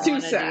 No, I It's don't too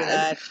want to do sad.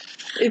 that.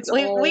 It's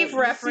We've all,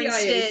 referenced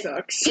CIA it.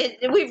 Sucks.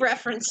 We've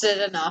referenced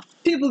it enough.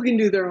 People can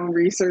do their own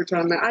research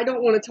on that. I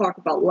don't want to talk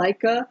about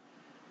Laika.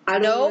 I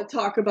don't Nope. want to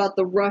talk about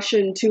the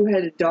Russian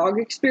two-headed dog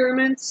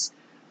experiments.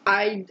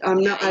 I'm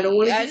not. I don't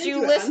want to. As you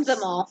list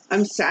them all.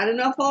 I'm sad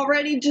enough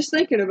already just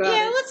thinking about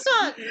Yeah, it. let's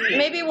not.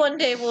 Maybe one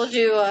day we'll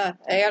do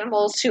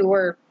animals who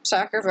were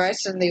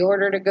sacrificed in the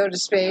order to go to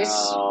space.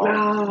 Oh,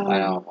 I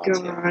don't want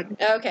to. God.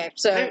 Okay,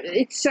 so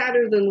It's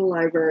sadder than the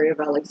Library of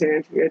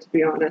Alexandria, to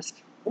be honest.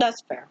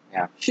 that's fair.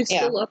 She's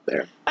Yeah. still up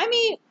there. I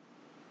mean,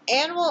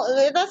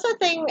 that's the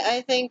thing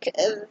I think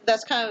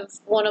that's kind of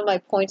one of my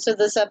points of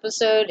this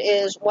episode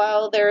is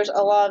while there's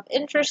a lot of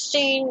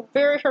interesting,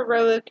 very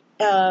heroic,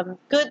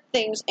 good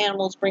things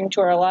animals bring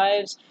to our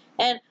lives,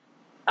 and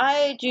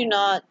I do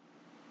not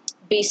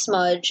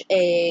besmudge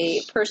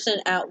a person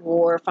at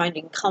war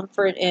finding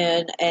comfort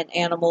in an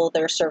animal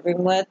they're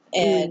serving with,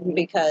 and Mhm.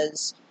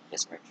 because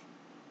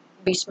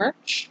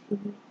besmirch?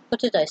 Mhm. What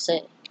did I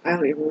say? I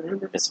don't even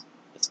remember. It's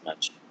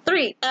much.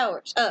 3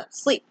 hours of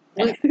sleep.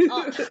 I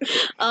don't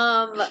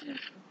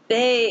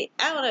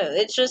know.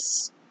 It's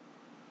just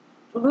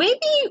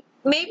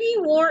maybe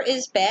war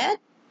is bad.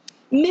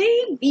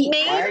 Maybe.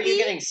 Why are you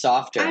getting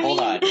softer? I Hold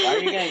mean- on. Why are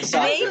you getting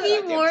softer? Maybe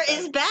about the war episode?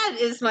 is bad.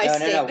 Is my No,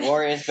 statement.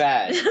 war is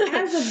bad.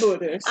 As a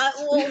Buddhist.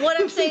 Well,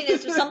 what I'm saying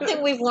is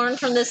something we've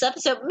learned from this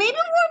episode. Maybe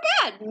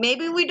we're bad.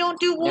 Maybe we don't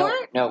do war.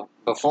 No.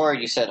 Before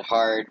you said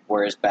hard,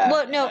 war is bad.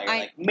 Well, no, Now you're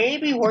like,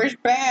 maybe war is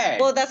bad.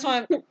 Well, that's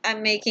why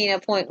I'm making a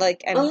point.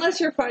 Like,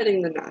 Unless you're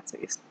fighting the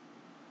Nazis.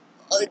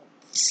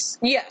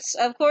 yes,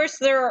 of course,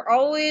 there are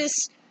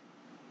always.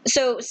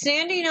 So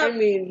standing I up,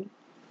 mean,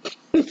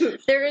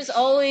 there is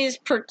always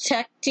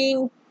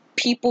protecting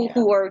people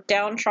who are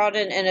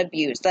downtrodden and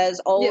abused. That is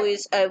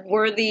always a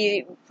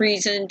worthy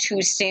reason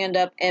to stand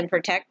up and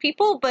protect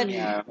people. But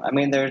yeah, I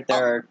mean there have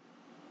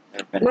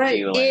been a Right.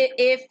 few like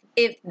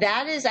if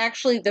that is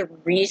actually the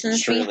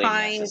reasons truly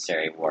behind,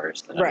 necessary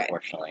wars that Right.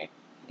 unfortunately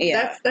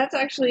yeah, that's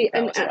actually, that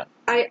and was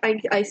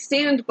one. I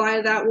stand by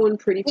that one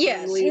pretty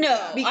yes, firmly. no,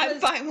 I'm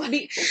because- fine with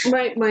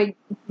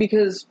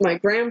because my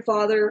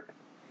grandfather,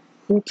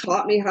 who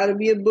taught me how to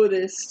be a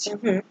Buddhist,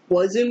 Mhm.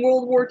 was in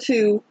World War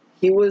II.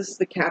 He was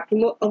the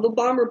captain of a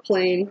bomber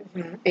plane,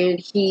 Mhm. and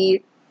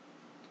he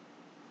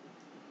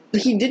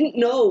didn't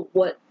know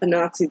what a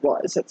Nazi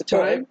was at the time.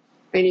 Right.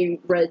 And he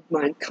read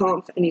Mein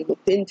Kampf, and he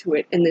looked into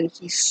it, and then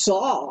he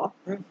saw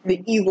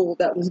the evil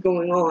that was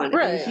going on.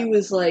 Right. And he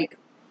was like,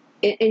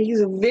 and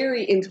he's a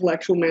very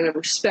intellectual man. I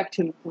respect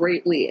him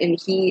greatly. And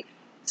he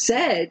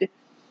said,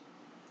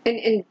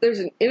 And there's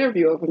an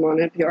interview of him on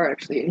NPR,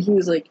 actually, and he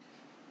was like,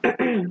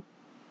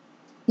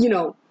 you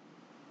know,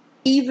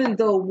 even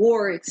though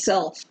war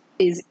itself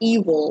is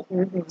evil,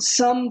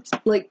 some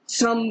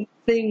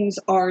things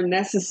are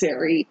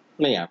necessary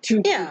Yeah.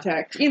 to Yeah.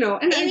 protect, and I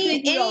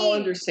think we all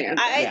understand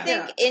that. I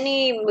think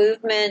any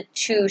movement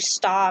to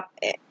stop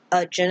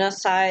a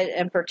genocide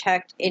and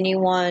protect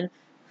anyone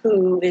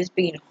who is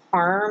being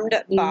harmed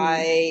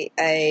by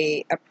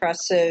a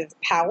oppressive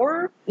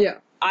power. Yeah.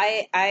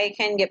 I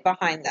can get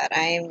behind that.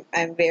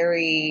 I'm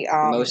very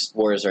Most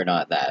wars are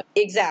not that.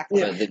 exactly.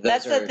 Yeah. But those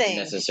That's the are thing.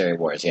 necessary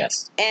wars,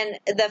 yes. And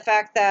the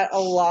fact that a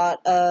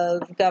lot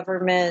of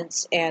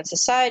governments and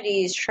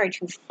societies try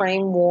to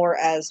frame war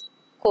as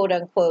quote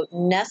unquote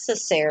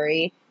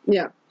necessary.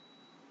 Yeah.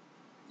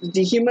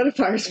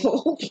 Dehumidifier's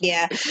fault.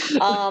 Yeah.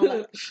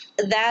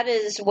 That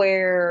is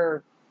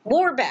where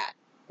war bad.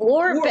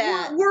 War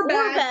bad. War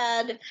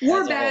bad.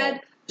 We're As a bad. whole.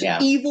 Yeah.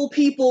 Evil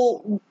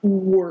people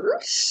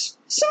worse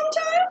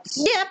sometimes.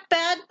 Yeah,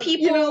 bad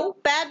people.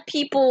 Bad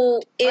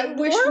people. I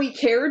wish we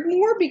cared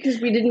more because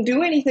we didn't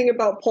do anything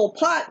about Pol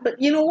Pot, but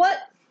you know what?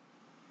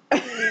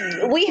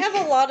 We have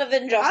a lot of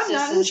injustices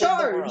I'm not in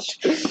charge.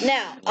 the world.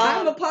 Now,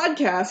 I'm a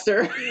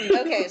podcaster.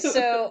 okay,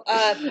 so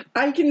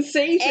I can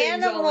say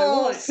things all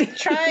I animals.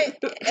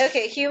 want.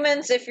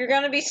 Humans. If you're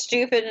going to be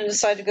stupid and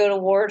decide to go to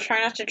war,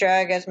 try not to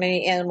drag as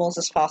many animals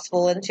as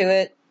possible into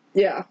it.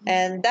 Yeah.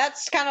 And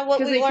that's kind of what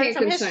 'Cause we they learned can't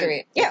from consent.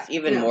 history. Yeah, It's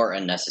even more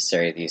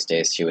unnecessary these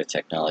days, too, with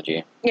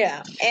technology.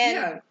 yeah, and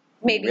Yeah.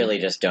 maybe You really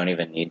just don't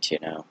even need to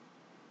now.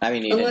 I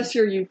mean, Unless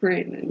you're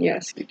Ukraine, then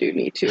yes, you do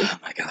need to. Oh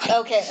my god.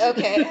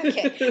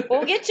 Okay.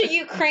 We'll get to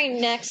Ukraine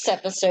next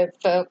episode,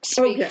 folks,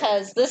 Okay.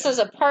 because this is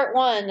a part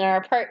 1, and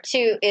our part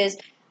 2 is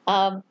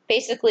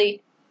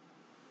basically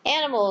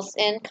animals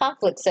in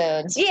conflict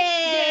zones.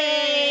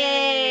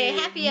 Yay!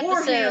 Happy More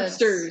episodes.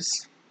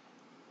 hamsters.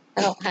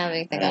 I don't have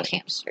anything on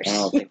hamsters. I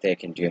don't think they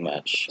can do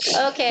much.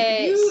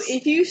 Okay.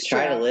 If you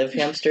Try to live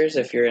hamsters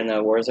if you're in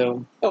the war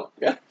zone. Oh,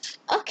 yeah.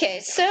 Okay,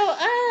 so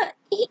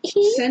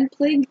Send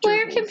plague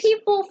where gerbils. can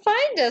people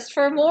find us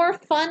for more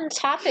fun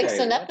topics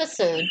Sorry, and what?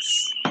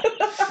 episodes?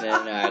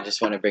 No, I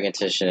just want to bring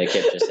attention to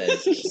Kip just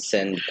says,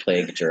 send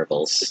plague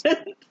gerbils.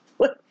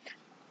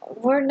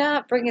 We're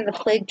not bringing the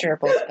plague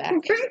gerbils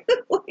back. Bring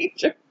the plague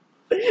gerbils.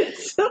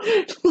 So,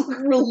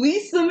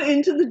 release them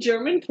into the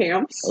German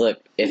camps.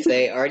 Look, if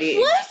they already...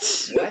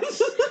 What? What?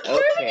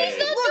 Okay.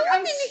 Look,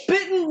 I'm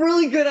spitting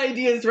really good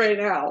ideas right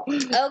now.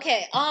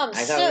 Okay, I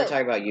thought we were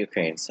talking about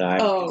Ukraine, so I'm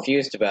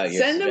confused about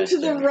your Send them to the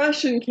suggestion.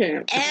 Russian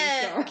camps. I'm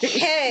sorry.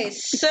 Okay,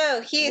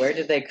 so Where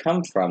did they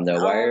come from,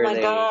 though? Why oh are my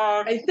they...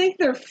 god. I think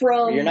they're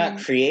from. You're not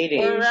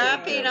creating... We're plague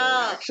wrapping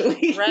gerbils. up.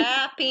 Actually.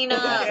 Wrapping They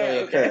up. naturally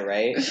occur,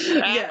 right?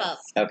 Wrap Yes. up.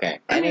 Okay.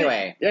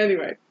 Anyway,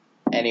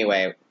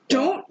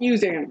 Don't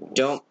use animals.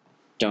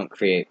 don't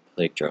create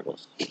plague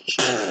gerbils.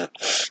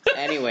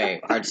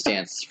 Anyway, hard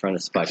stance from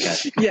this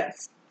podcast.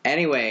 Yes.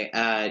 Anyway,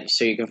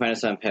 so you can find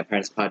us on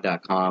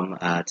petparentspod.com.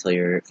 Tell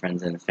your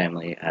friends and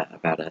family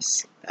about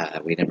us.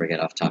 We never get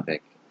off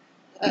topic.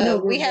 No,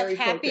 we're We have very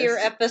happier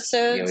focused.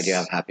 episodes. Yeah, we do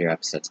have happier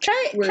episodes.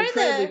 We're Try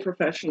incredibly the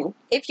professional.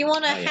 if you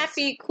want a Oh, yes.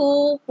 happy,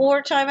 cool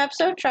wartime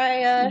episode,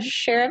 try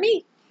Share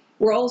Me.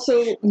 We're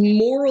also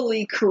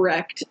morally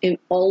correct in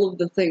all of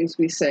the things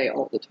we say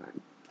all the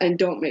time. And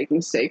don't make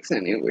mistakes in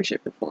any way,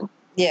 shape, or form.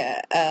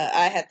 Yeah,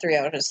 I had 3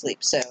 hours of sleep,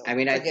 so I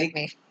mean, I forgive think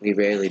me. we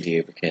rarely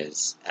do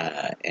because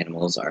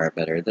animals are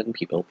better than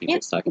people. People Yeah.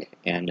 suck.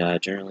 And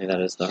generally,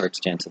 that is the hard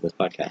stance of this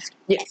podcast.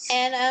 Yes.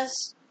 And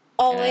as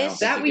And I always, don't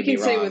That you we could be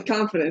can say wrong. with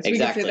confidence.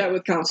 Exactly. We can say that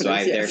with confidence,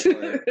 I yes.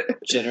 therefore-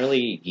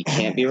 Generally, you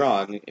can't be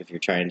wrong if you're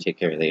trying to take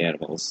care of the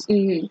animals.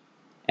 Mhm.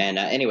 And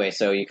anyway,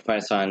 so you can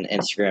find us on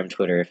Instagram,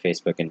 Twitter,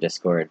 Facebook, and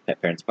Discord, Pet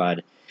Parents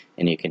Pod.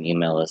 And you can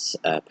email us,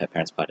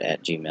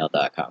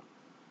 petparentspod@gmail.com.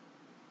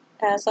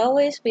 as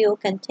always, we will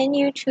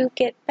continue to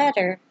get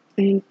better.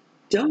 And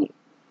don't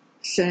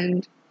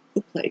send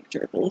the plague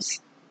gerbils.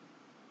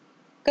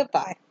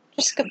 Goodbye.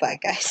 Just goodbye,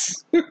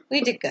 guys.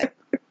 We did good.